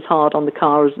not as hard on the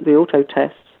car as the auto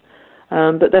tests,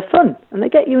 but they're fun and they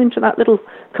get you into that little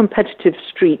competitive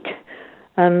streak.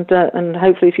 And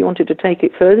hopefully, if you wanted to take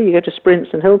it further, you go to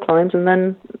sprints and hill climbs, and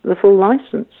then the full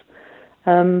license.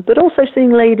 But also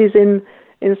seeing ladies in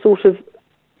sort of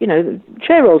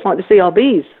chair roles like the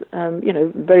CRBs,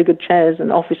 very good chairs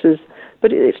and officers.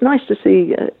 But it's nice to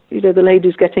see, the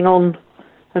ladies getting on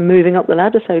and moving up the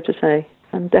ladder, so to say,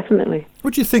 and definitely.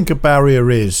 What do you think a barrier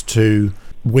is to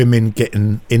women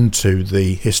getting into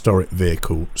the historic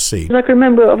vehicle scene? I can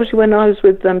remember, obviously, when I was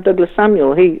with Douglas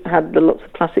Samuel, he had lots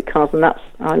of classic cars, and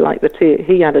I like the TF.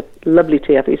 He had a lovely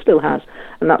TF, he still has,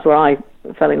 and that's where I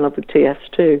fell in love with TFs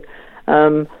too.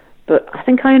 But I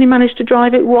think I only managed to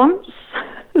drive it once.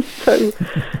 So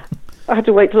I had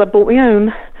to wait till I bought my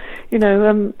own,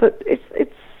 but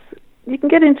it's you can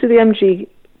get into the MG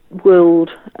world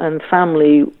and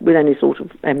family with any sort of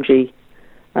MG,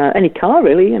 any car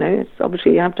really. It's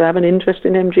obviously you have to have an interest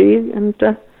in MG and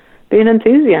be an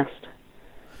enthusiast.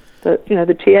 But the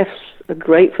TFs are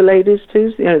great for ladies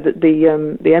too.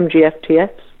 The MGF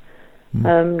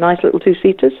TFs, nice little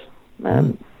two-seaters,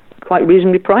 quite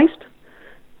reasonably priced,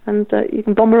 and you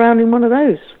can bomb around in one of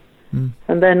those.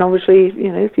 And then obviously,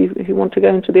 if you want to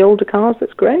go into the older cars,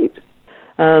 that's great.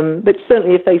 But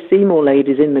certainly, if they see more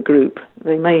ladies in the group,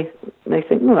 they may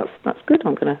think, well, that's good.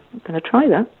 I'm going to try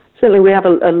that. Certainly, we have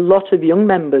a lot of young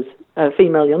members,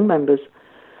 female young members,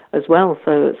 as well.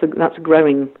 So that's a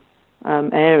growing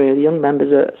area. The young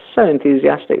members are so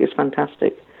enthusiastic. It's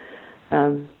fantastic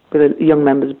with a young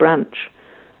members branch,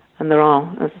 and there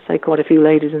are, as I say, quite a few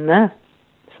ladies in there.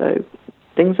 So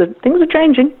things are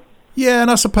changing. Yeah,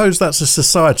 and I suppose that's a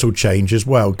societal change as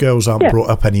well. Girls aren't brought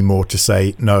up anymore to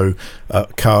say, no,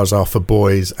 cars are for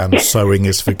boys and sewing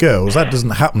is for girls. That doesn't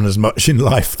happen as much in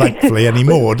life, thankfully,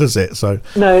 anymore, does it? So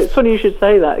no, it's funny you should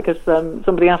say that, because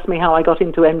somebody asked me how I got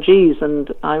into MGs, and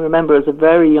I remember as a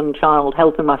very young child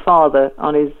helping my father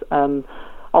on his Morris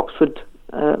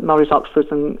Oxfords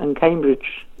and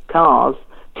Cambridge cars,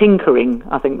 tinkering,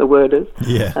 I think the word is,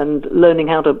 and learning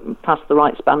how to pass the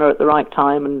right spanner at the right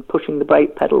time and pushing the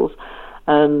brake pedals.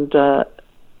 And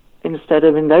instead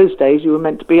of, in those days, you were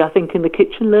meant to be, I think, in the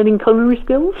kitchen learning culinary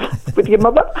skills with your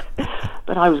mother.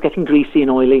 But I was getting greasy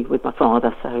and oily with my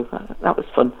father, so that was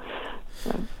fun.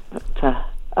 But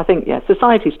I think,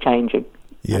 society's changing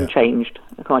and changed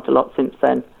quite a lot since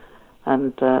then.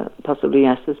 And possibly,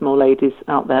 there's more ladies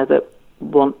out there that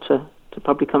want to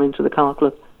probably come into the car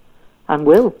club. And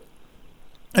will.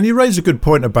 And you raise a good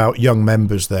point about young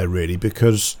members there, really,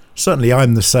 because certainly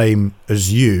I'm the same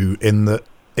as you in that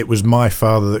it was my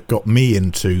father that got me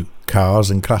into cars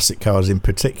and classic cars in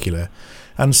particular.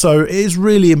 And so it is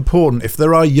really important, if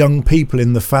there are young people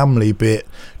in the family, be it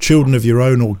children of your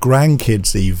own or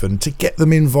grandkids even, to get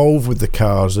them involved with the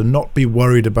cars and not be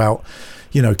worried about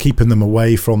keeping them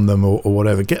away from them or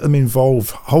whatever. Get them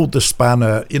involved, hold the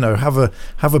spanner,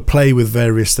 have a play with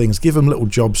various things, give them little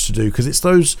jobs to do, because it's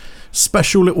those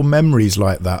special little memories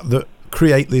like that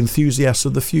create the enthusiasts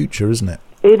of the future, isn't it?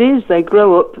 It is. They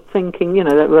grow up thinking,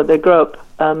 they grow up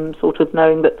sort of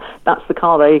knowing that that's the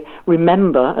car they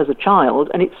remember as a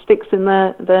child, and it sticks in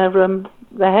their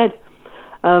head.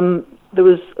 There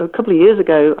was a couple of years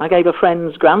ago, I gave a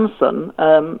friend's grandson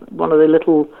one of the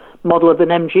little model of an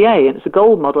MGA, and it's a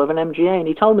gold model of an MGA, and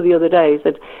he told me the other day, he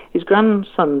said his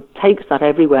grandson takes that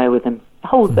everywhere with him,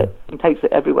 holds it and takes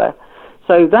it everywhere.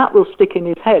 So that will stick in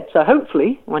his head. So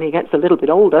hopefully, when he gets a little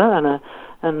bit older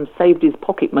and saved his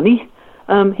pocket money,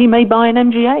 he may buy an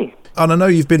MGA. And I know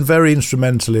you've been very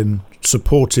instrumental in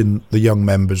supporting the young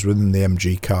members within the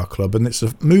MG Car Club, and it's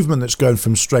a movement that's going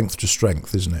from strength to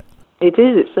strength, isn't it? It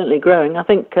is. It's certainly growing. I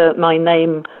think my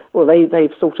name, well,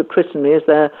 they've sort of christened me as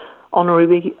their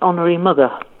honorary mother.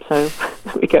 So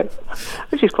there we go,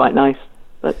 which is quite nice.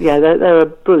 But yeah, they're a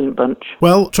brilliant bunch.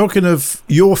 Well, talking of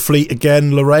your fleet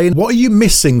again, Lorraine, what are you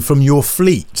missing from your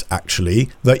fleet, actually,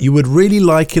 that you would really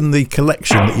like in the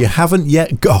collection that you haven't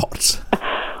yet got?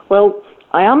 Well,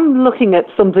 I am looking at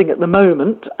something at the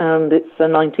moment, and it's a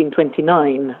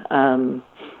 1929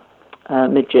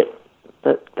 midget.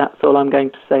 But that's all I'm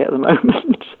going to say at the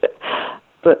moment.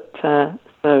 But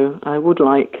so I would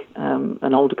like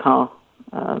an older car,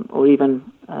 or even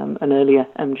an earlier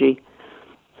MG.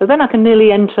 So then I can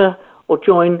nearly enter or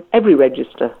join every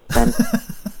register then.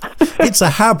 it's a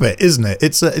habit, isn't it?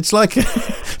 It's like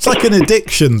an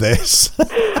addiction. This.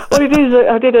 Well, it is.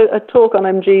 I did a talk on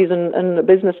MGs and a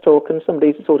business talk, and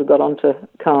somebody sort of got onto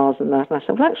cars and that. And I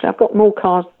said, well, actually, I've got more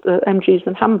cars, MGs,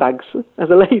 than handbags as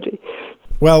a lady.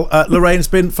 Well, Lorraine, it's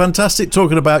been fantastic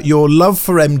talking about your love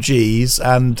for MGs,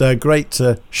 and great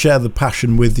to share the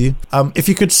passion with you. If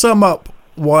you could sum up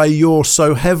why you're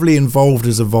so heavily involved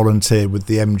as a volunteer with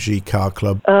the MG Car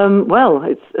Club. Well,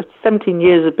 it's 17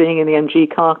 years of being in the MG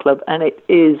Car Club, and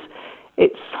it's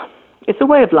a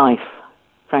way of life,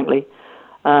 frankly.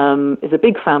 It's a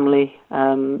big family,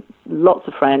 lots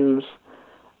of friends,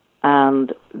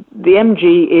 and the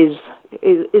MG is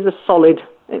a solid.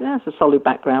 It has a solid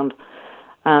background.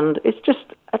 And it's just,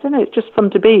 I don't know, it's just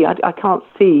fun to be. I can't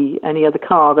see any other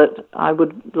car that I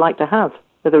would like to have,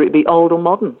 whether it be old or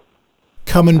modern.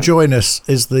 Come and join us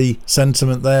is the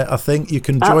sentiment there, I think. You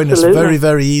can join Absolutely. us very,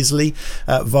 very easily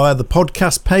via the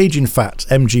podcast page. In fact,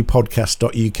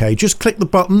 mgpodcast.uk. Just click the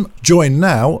button, join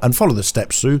now, and follow the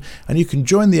steps through, and you can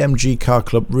join the MG Car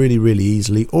Club really, really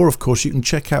easily. Or, of course, you can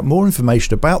check out more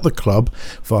information about the club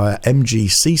via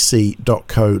mgcc.co.uk.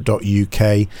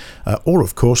 Or,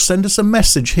 of course, send us a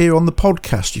message here on the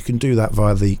podcast. You can do that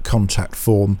via the contact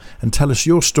form and tell us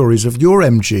your stories of your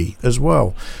MG as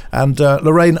well. And,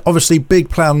 Lorraine, obviously, big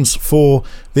plans for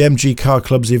the MG Car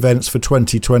Club's events for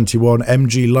 2021.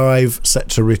 MG Live set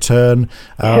to return.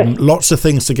 Lots of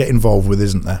things to get involved with,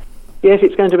 isn't there? Yes,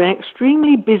 it's going to be an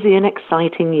extremely busy and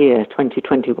exciting year,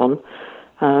 2021,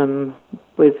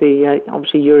 with the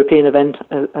obviously European event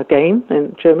again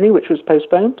in Germany, which was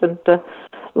postponed, and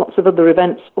lots of other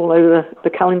events all over the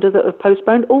calendar that are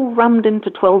postponed, all rammed into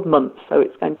 12 months. So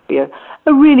it's going to be a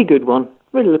really good one.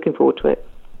 Really looking forward to it.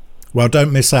 Well,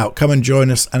 don't miss out. Come and join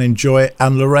us and enjoy it.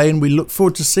 And Lorraine, we look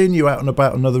forward to seeing you out and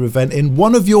about another event in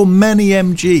one of your many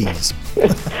MGs.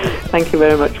 Thank you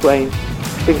very much, Wayne.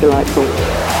 It's been delightful. The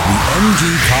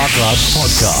MG Car Club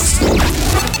Podcast.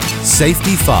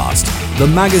 Safety Fast, the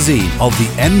magazine of the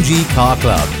MG Car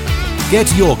Club.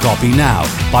 Get your copy now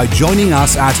by joining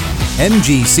us at mgcc.co.uk.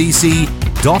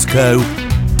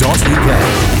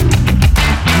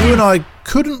 You and I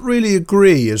couldn't really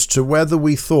agree as to whether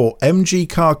we thought MG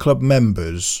Car Club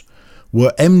members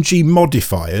were MG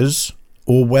modifiers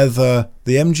or whether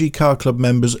the MG Car Club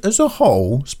members as a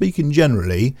whole, speaking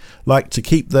generally, like to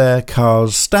keep their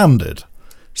cars standard.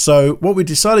 So what we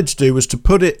decided to do was to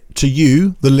put it to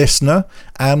you, the listener,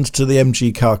 and to the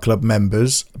MG Car Club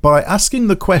members by asking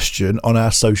the question on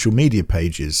our social media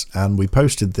pages. And we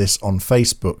posted this on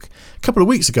Facebook a couple of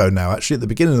weeks ago now, actually at the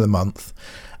beginning of the month,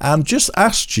 and just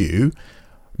asked you,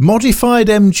 modified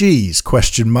MGs, ?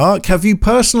 Have you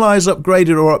personalised,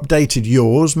 upgraded or updated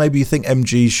yours? Maybe you think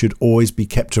MGs should always be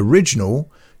kept original.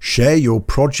 Share your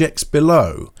projects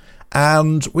below.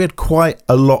 And we had quite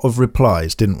a lot of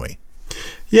replies, didn't we?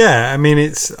 Yeah, I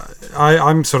mean,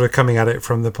 I'm sort of coming at it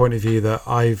from the point of view that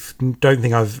don't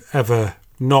think I've ever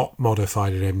not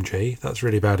modified an MG. That's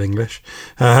really bad English.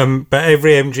 But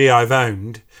every MG I've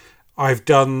owned, I've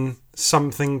done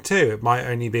something too. It might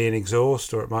only be an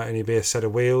exhaust or it might only be a set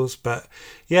of wheels. But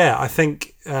yeah, I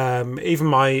think even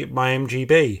my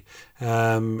MGB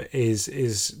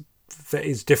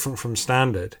is different from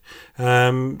standard.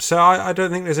 So I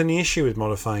don't think there's any issue with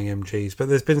modifying MGs, but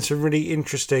there's been some really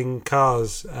interesting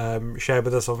cars shared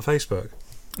with us on Facebook.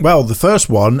 Well, the first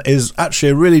one is actually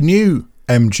a really new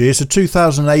MG. It's a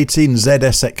 2018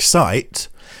 ZS Excite,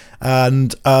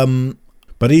 and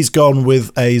but he's gone with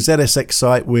a ZS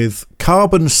Excite with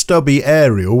carbon stubby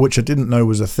aerial, which I didn't know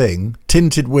was a thing,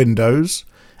 tinted windows,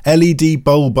 LED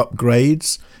bulb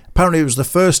upgrades. Apparently it was the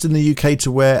first in the UK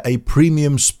to wear a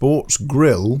premium sports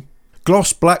grille,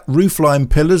 gloss black roofline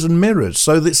pillars and mirrors.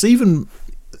 So that's even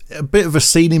a bit of a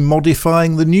scene in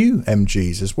modifying the new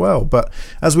MGs as well. But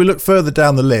as we look further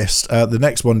down the list, the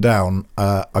next one down,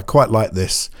 I quite like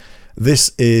this.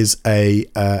 This is a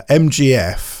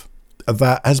MGF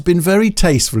that has been very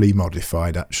tastefully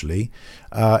modified, actually.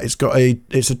 It's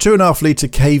a 2.5 litre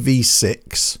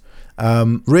KV6.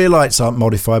 Rear lights aren't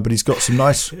modified, but he's got some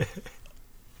nice...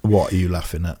 What are you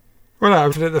laughing at? Well, I'm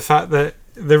laughing at the fact that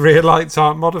the rear lights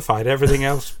aren't modified. Everything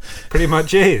else pretty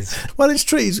much is. Well, it's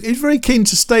true. He's very keen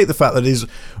to state the fact that his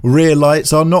rear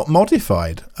lights are not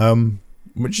modified,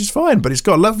 which is fine. But it's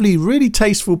got a lovely, really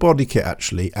tasteful body kit,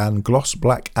 actually, and gloss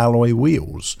black alloy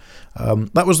wheels.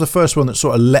 That was the first one that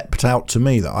sort of leapt out to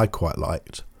me that I quite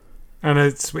liked. And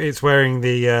it's wearing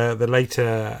the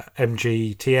later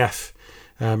MG TF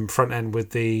front end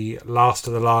with the last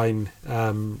of the line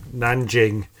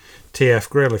Nanjing TF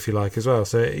grille, if you like, as well.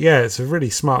 So yeah, it's a really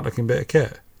smart looking bit of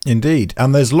kit. Indeed.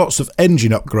 And there's lots of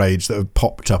engine upgrades that have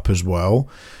popped up as well.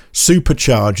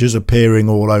 Superchargers appearing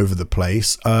all over the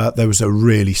place. There was a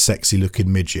really sexy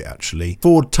looking midget actually.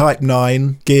 Ford Type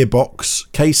 9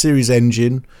 gearbox, K-Series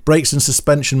engine, brakes and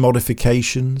suspension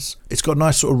modifications. It's got a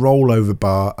nice sort of rollover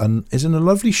bar and is in a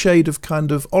lovely shade of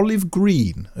kind of olive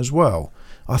green as well.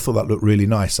 I thought that looked really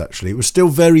nice actually. It was still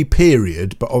very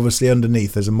period, but obviously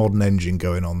underneath there's a modern engine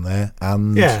going on there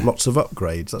and lots of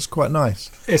upgrades. That's quite nice.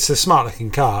 It's a smart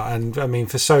looking car, and I mean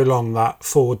for so long that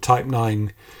Ford Type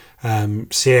 9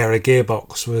 Sierra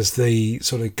gearbox was the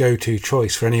sort of go-to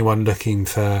choice for anyone looking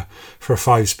for a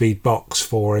 5-speed box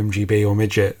for MGB or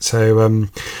midget. So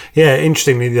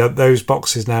interestingly, those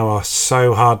boxes now are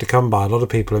so hard to come by. A lot of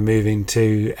people are moving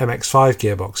to MX5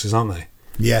 gearboxes, aren't they?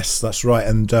 Yes, that's right.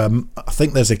 And I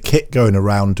think there's a kit going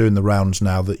around doing the rounds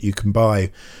now that you can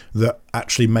buy that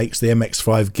actually makes the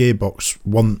MX5 gearbox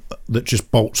one that just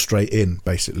bolts straight in,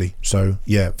 basically. So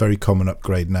yeah, very common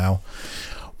upgrade now.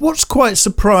 What's quite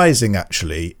surprising,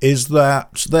 actually, is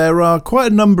that there are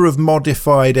quite a number of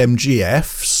modified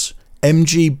MGFs,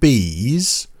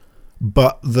 MGBs,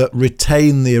 but that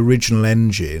retain the original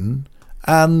engine,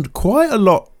 and quite a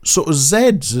lot sort of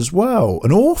Zs as well.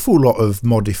 An awful lot of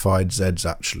modified Zs,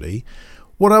 actually.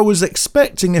 What I was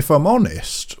expecting, if I'm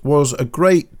honest, was a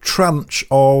great tranche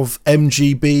of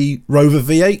MGB Rover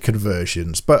V8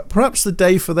 conversions, but perhaps the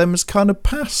day for them has kind of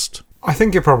passed. I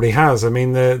think it probably has. I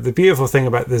mean, the beautiful thing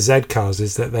about the Z cars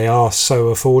is that they are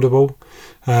so affordable.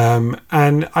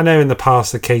 And I know in the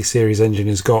past the K-Series engine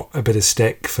has got a bit of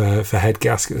stick for head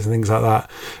gaskets and things like that.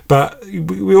 But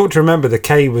we ought to remember the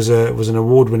K was an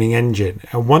award-winning engine.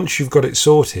 And once you've got it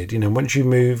sorted, once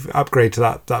you upgrade to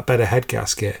that better head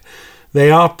gasket, they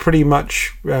are pretty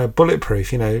much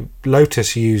bulletproof.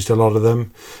 Lotus used a lot of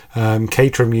them,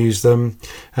 Caterham used them,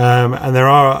 and there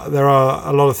are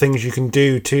a lot of things you can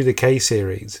do to the K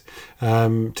series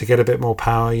to get a bit more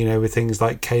power. With things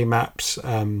like K maps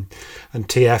and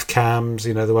TF cams.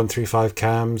 The 135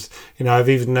 cams. I've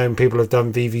even known people have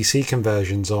done VVC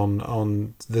conversions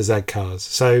on the Z cars.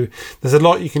 So there's a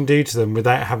lot you can do to them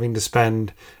without having to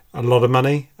spend a lot of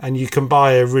money, and you can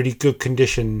buy a really good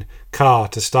condition car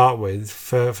to start with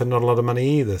for not a lot of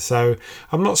money either. So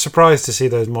I'm not surprised to see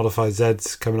those modified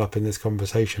Zs coming up in this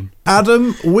conversation.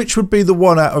 Adam, which would be the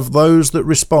one out of those that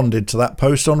responded to that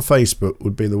post on Facebook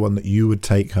would be the one that you would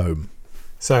take home?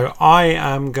 So I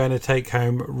am going to take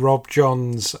home Rob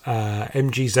John's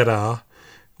MGZR,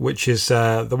 which is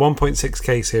the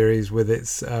 1.6K series with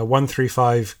its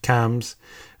 135 cams,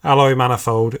 alloy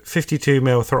manifold,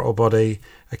 52mm throttle body,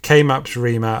 a K-Maps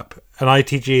remap, an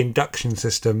ITG induction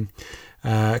system,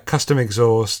 custom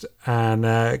exhaust,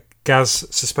 and gas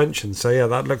suspension. So yeah,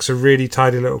 that looks a really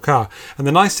tidy little car. And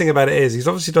the nice thing about it is he's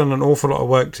obviously done an awful lot of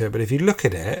work to it, but if you look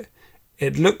at it,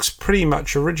 it looks pretty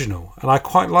much original, and I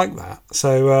quite like that.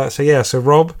 So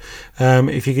Rob,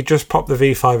 if you could just pop the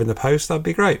V5 in the post, that'd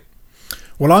be great.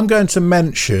 Well, I'm going to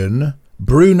mention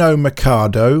Bruno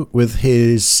Mercado with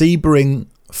his Sebring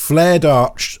flared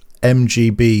arched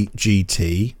MGB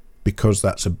GT, because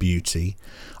that's a beauty.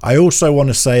 I also want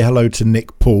to say hello to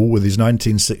Nick Paul with his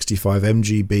 1965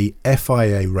 MGB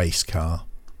FIA race car.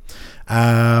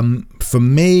 For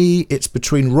me, it's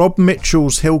between Rob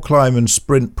Mitchell's Hill Climb and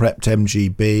Sprint Prepped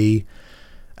MGB,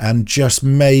 and just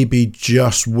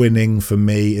winning for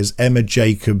me is Emma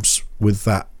Jacobs with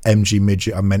that MG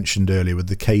Midget I mentioned earlier with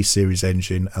the K-Series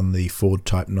engine and the Ford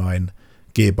Type 9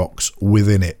 gearbox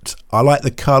within it. I like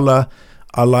the colour.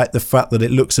 I like the fact that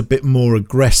it looks a bit more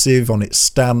aggressive on its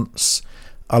stance.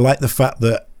 I like the fact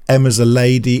that Emma's a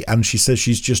lady and she says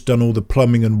she's just done all the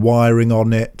plumbing and wiring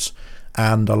on it.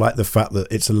 And I like the fact that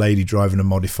it's a lady driving a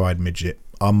modified midget.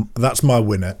 That's my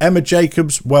winner. Emma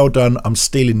Jacobs, well done. I'm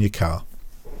stealing your car.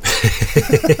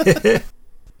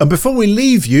 And before we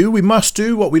leave you, we must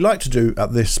do what we like to do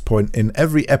at this point in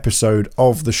every episode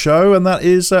of the show, and that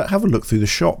is have a look through the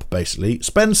shop, basically.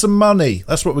 Spend some money.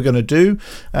 That's what we're going to do,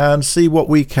 and see what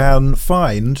we can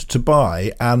find to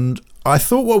buy. And I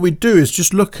thought what we'd do is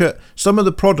just look at some of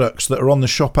the products that are on the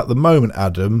shop at the moment,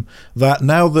 Adam, that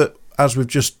now that, as we've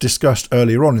just discussed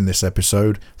earlier on in this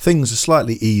episode, things are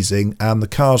slightly easing and the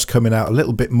car's coming out a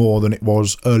little bit more than it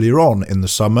was earlier on in the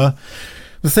summer.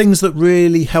 The things that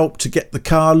really help to get the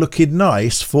car looking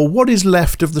nice for what is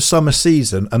left of the summer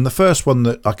season. And the first one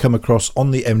that I come across on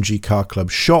the MG Car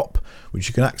Club shop which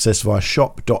you can access via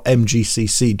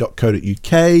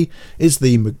shop.mgcc.co.uk, is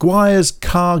the Meguiar's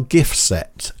car gift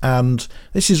set. And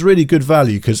this is really good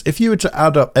value, because if you were to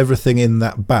add up everything in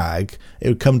that bag, it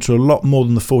would come to a lot more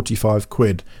than the 45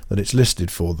 quid that it's listed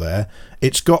for there.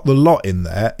 It's got the lot in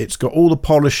there. It's got all the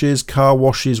polishes, car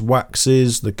washes,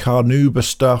 waxes, the Carnauba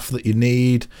stuff that you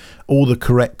need, all the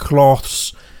correct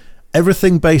cloths,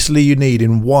 everything basically you need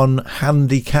in one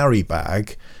handy carry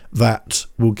bag that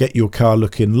will get your car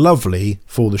looking lovely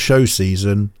for the show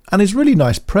season, and is really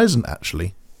nice present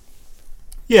actually.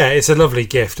 Yeah, it's a lovely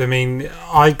gift. I mean,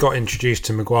 I got introduced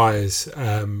to Meguiar's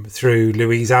through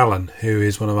Louise Allen, who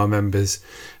is one of our members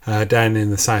down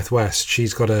in the southwest.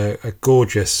 She's got a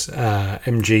gorgeous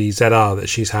MG ZR that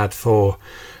she's had for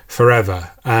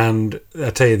forever, and I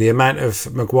tell you, the amount of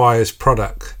Meguiar's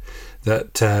product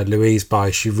that Louise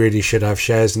buys, she really should have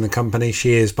shares in the company.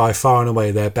 She is by far and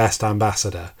away their best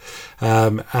ambassador.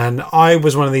 And I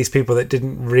was one of these people that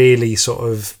didn't really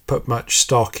sort of put much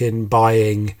stock in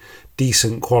buying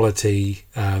decent quality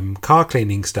car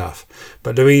cleaning stuff,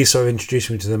 but Louise sort of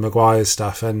introduced me to the Meguiar's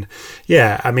stuff, and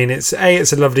yeah, I mean, it's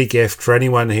a lovely gift for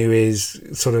anyone who is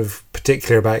sort of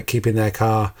particular about keeping their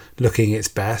car looking its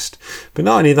best. But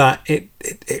not only that, it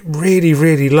really,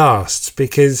 really lasts,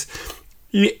 because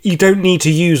you don't need to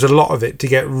use a lot of it to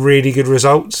get really good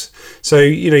results. So,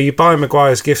 you buy a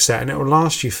Meguiar's gift set and it will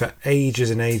last you for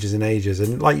ages and ages and ages.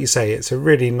 And like you say, it's a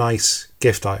really nice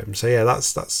gift item. So yeah,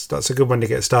 that's a good one to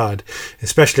get started,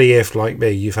 especially if, like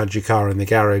me, you've had your car in the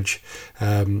garage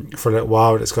for a little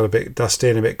while and it's got a bit dusty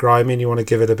and a bit grimy, and you want to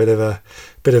give it a bit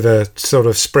of a sort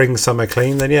of spring summer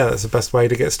clean. Then yeah, that's the best way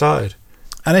to get started.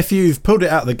 And if you've pulled it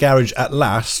out of the garage at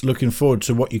last, looking forward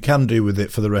to what you can do with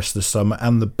it for the rest of the summer,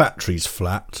 and the battery's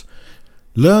flat,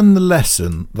 learn the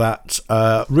lesson that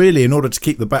really, in order to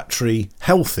keep the battery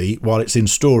healthy while it's in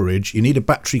storage, you need a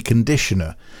battery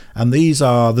conditioner. And these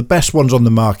are the best ones on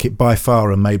the market by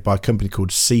far, and made by a company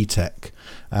called C-Tech.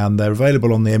 And they're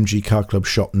available on the MG Car Club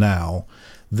shop now.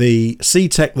 The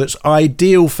C-Tech that's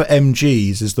ideal for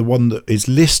MGs is the one that is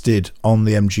listed on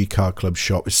the MG Car Club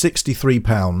shop. It's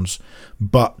 £63,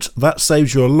 but that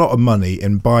saves you a lot of money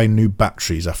in buying new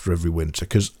batteries after every winter.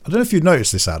 Because I don't know if you've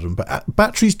noticed this, Adam, but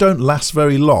batteries don't last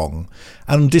very long.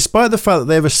 And despite the fact that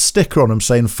they have a sticker on them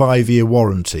saying 5-year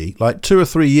warranty, like 2 or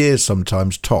 3 years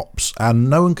sometimes tops, and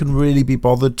no one can really be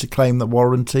bothered to claim that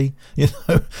warranty,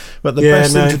 But the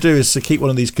best thing to do is to keep one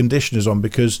of these conditioners on,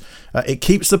 because it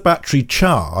keeps the battery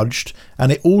charged,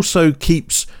 and it also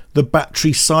keeps the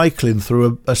battery cycling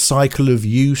through a cycle of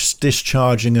use,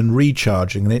 discharging and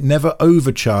recharging, and it never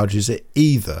overcharges it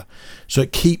either. So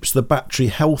it keeps the battery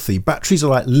healthy. Batteries are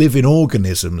like living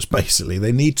organisms, basically.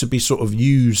 They need to be sort of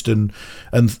used and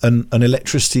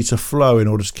electricity to flow in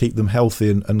order to keep them healthy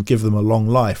and give them a long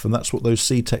life, and that's what those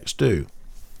C-Techs do.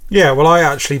 Yeah, well, I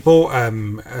actually bought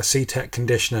a C-Tech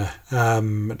conditioner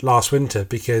last winter,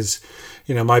 because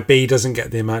my B doesn't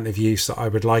get the amount of use that I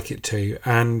would like it to,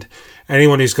 and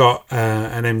anyone who's got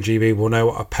an MGB will know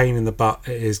what a pain in the butt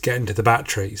it is getting to the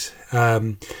batteries.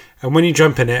 And when you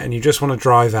jump in it and you just want to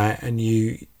drive out, and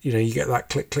you get that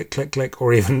click, click, click, click,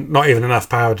 or even not even enough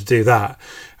power to do that,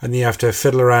 and you have to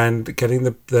fiddle around getting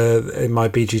the in my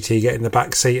BGT, getting the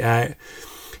back seat out,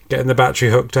 getting the battery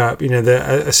hooked up.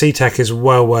 A C-Tech is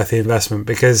well worth the investment,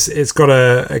 because it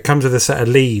comes with a set of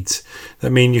leads that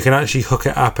mean you can actually hook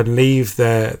it up and leave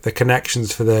the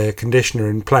connections for the conditioner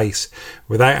in place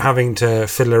without having to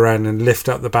fiddle around and lift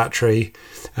up the battery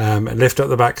and lift up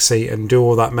the back seat and do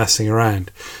all that messing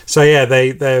around. So yeah,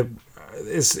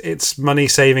 it's money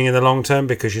saving in the long term,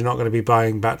 because you're not going to be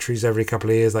buying batteries every couple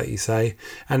of years, like you say,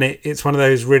 and it's one of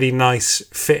those really nice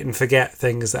fit and forget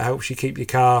things that helps you keep your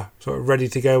car sort of ready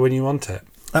to go when you want it.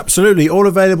 Absolutely, all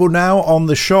available now on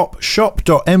the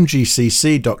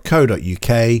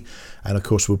shop.mgcc.co.uk, and of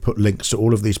course we'll put links to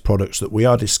all of these products that we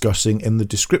are discussing in the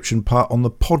description part on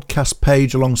the podcast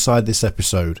page alongside this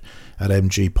episode at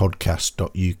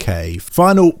mgpodcast.uk.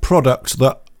 Final product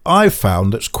that I've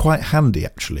found that's quite handy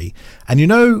actually,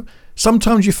 and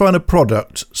sometimes you find a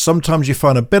product, sometimes you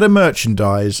find a bit of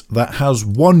merchandise that has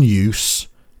one use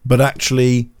but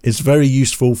actually is very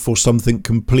useful for something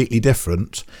completely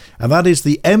different, and that is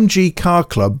the MG Car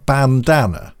Club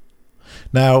bandana.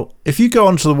 Now, if you go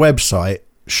onto the website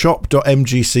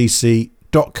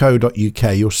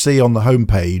shop.mgcc.co.uk, you'll see on the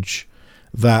homepage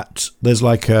that there's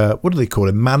like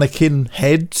mannequin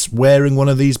heads wearing one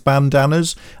of these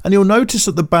bandanas, and you'll notice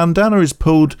that the bandana is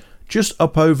pulled just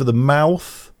up over the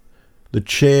mouth, the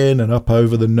chin, and up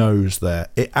over the nose there.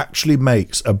 It actually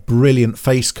makes a brilliant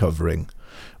face covering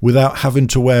without having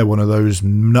to wear one of those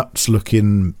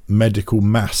nuts-looking medical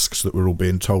masks that we're all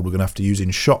being told we're going to have to use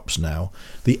in shops now.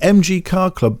 The MG Car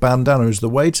Club bandana is the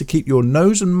way to keep your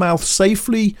nose and mouth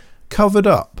safely covered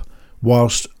up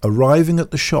whilst arriving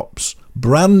at the shops,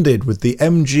 branded with the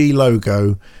MG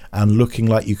logo and looking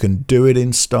like you can do it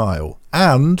in style.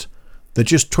 And they're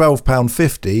just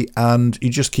 £12.50 and you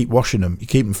just keep washing them. You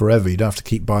keep them forever. You don't have to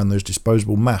keep buying those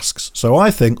disposable masks. So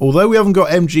I think, although we haven't got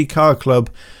MG Car Club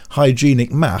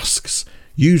hygienic masks,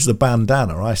 use the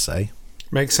bandana, I say.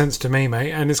 Makes sense to me,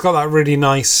 mate. And it's got that really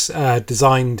nice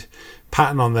designed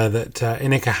pattern on there that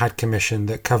Inika had commissioned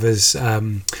that covers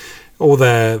all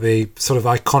the sort of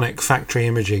iconic factory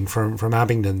imaging from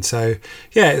Abingdon. So,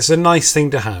 yeah, it's a nice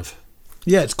thing to have.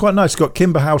 Yeah, it's quite nice. It's got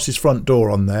Kimber House's front door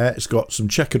on there. It's got some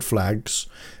checkered flags.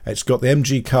 It's got the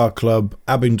MG Car Club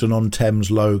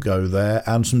Abingdon-on-Thames logo there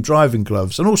and some driving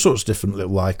gloves and all sorts of different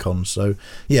little icons. So,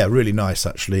 yeah, really nice,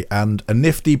 actually. And a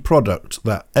nifty product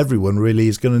that everyone really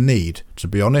is going to need, to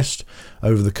be honest,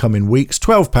 over the coming weeks.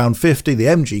 £12.50, the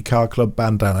MG Car Club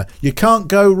bandana. You can't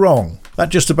go wrong. That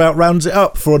just about rounds it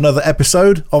up for another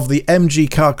episode of the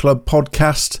MG Car Club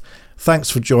podcast.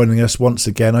 Thanks for joining us once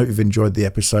again. I hope you've enjoyed the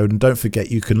episode. And don't forget,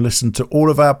 you can listen to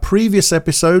all of our previous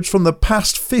episodes from the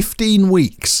past 15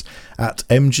 weeks at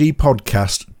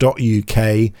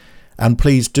mgpodcast.uk. And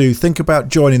please do think about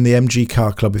joining the MG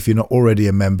Car Club if you're not already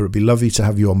a member. It'd be lovely to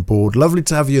have you on board. Lovely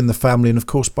to have you in the family. And of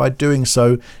course, by doing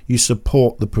so, you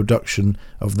support the production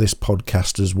of this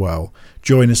podcast as well.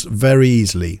 Join us very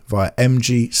easily via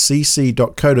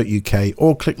mgcc.co.uk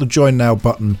or click the Join Now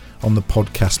button on the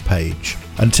podcast page.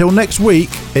 Until next week,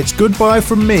 it's goodbye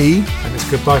from me. And it's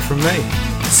goodbye from me.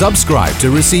 Subscribe to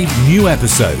receive new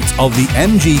episodes of the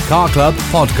MG Car Club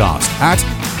podcast at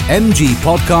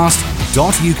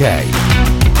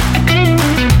mgpodcast.uk.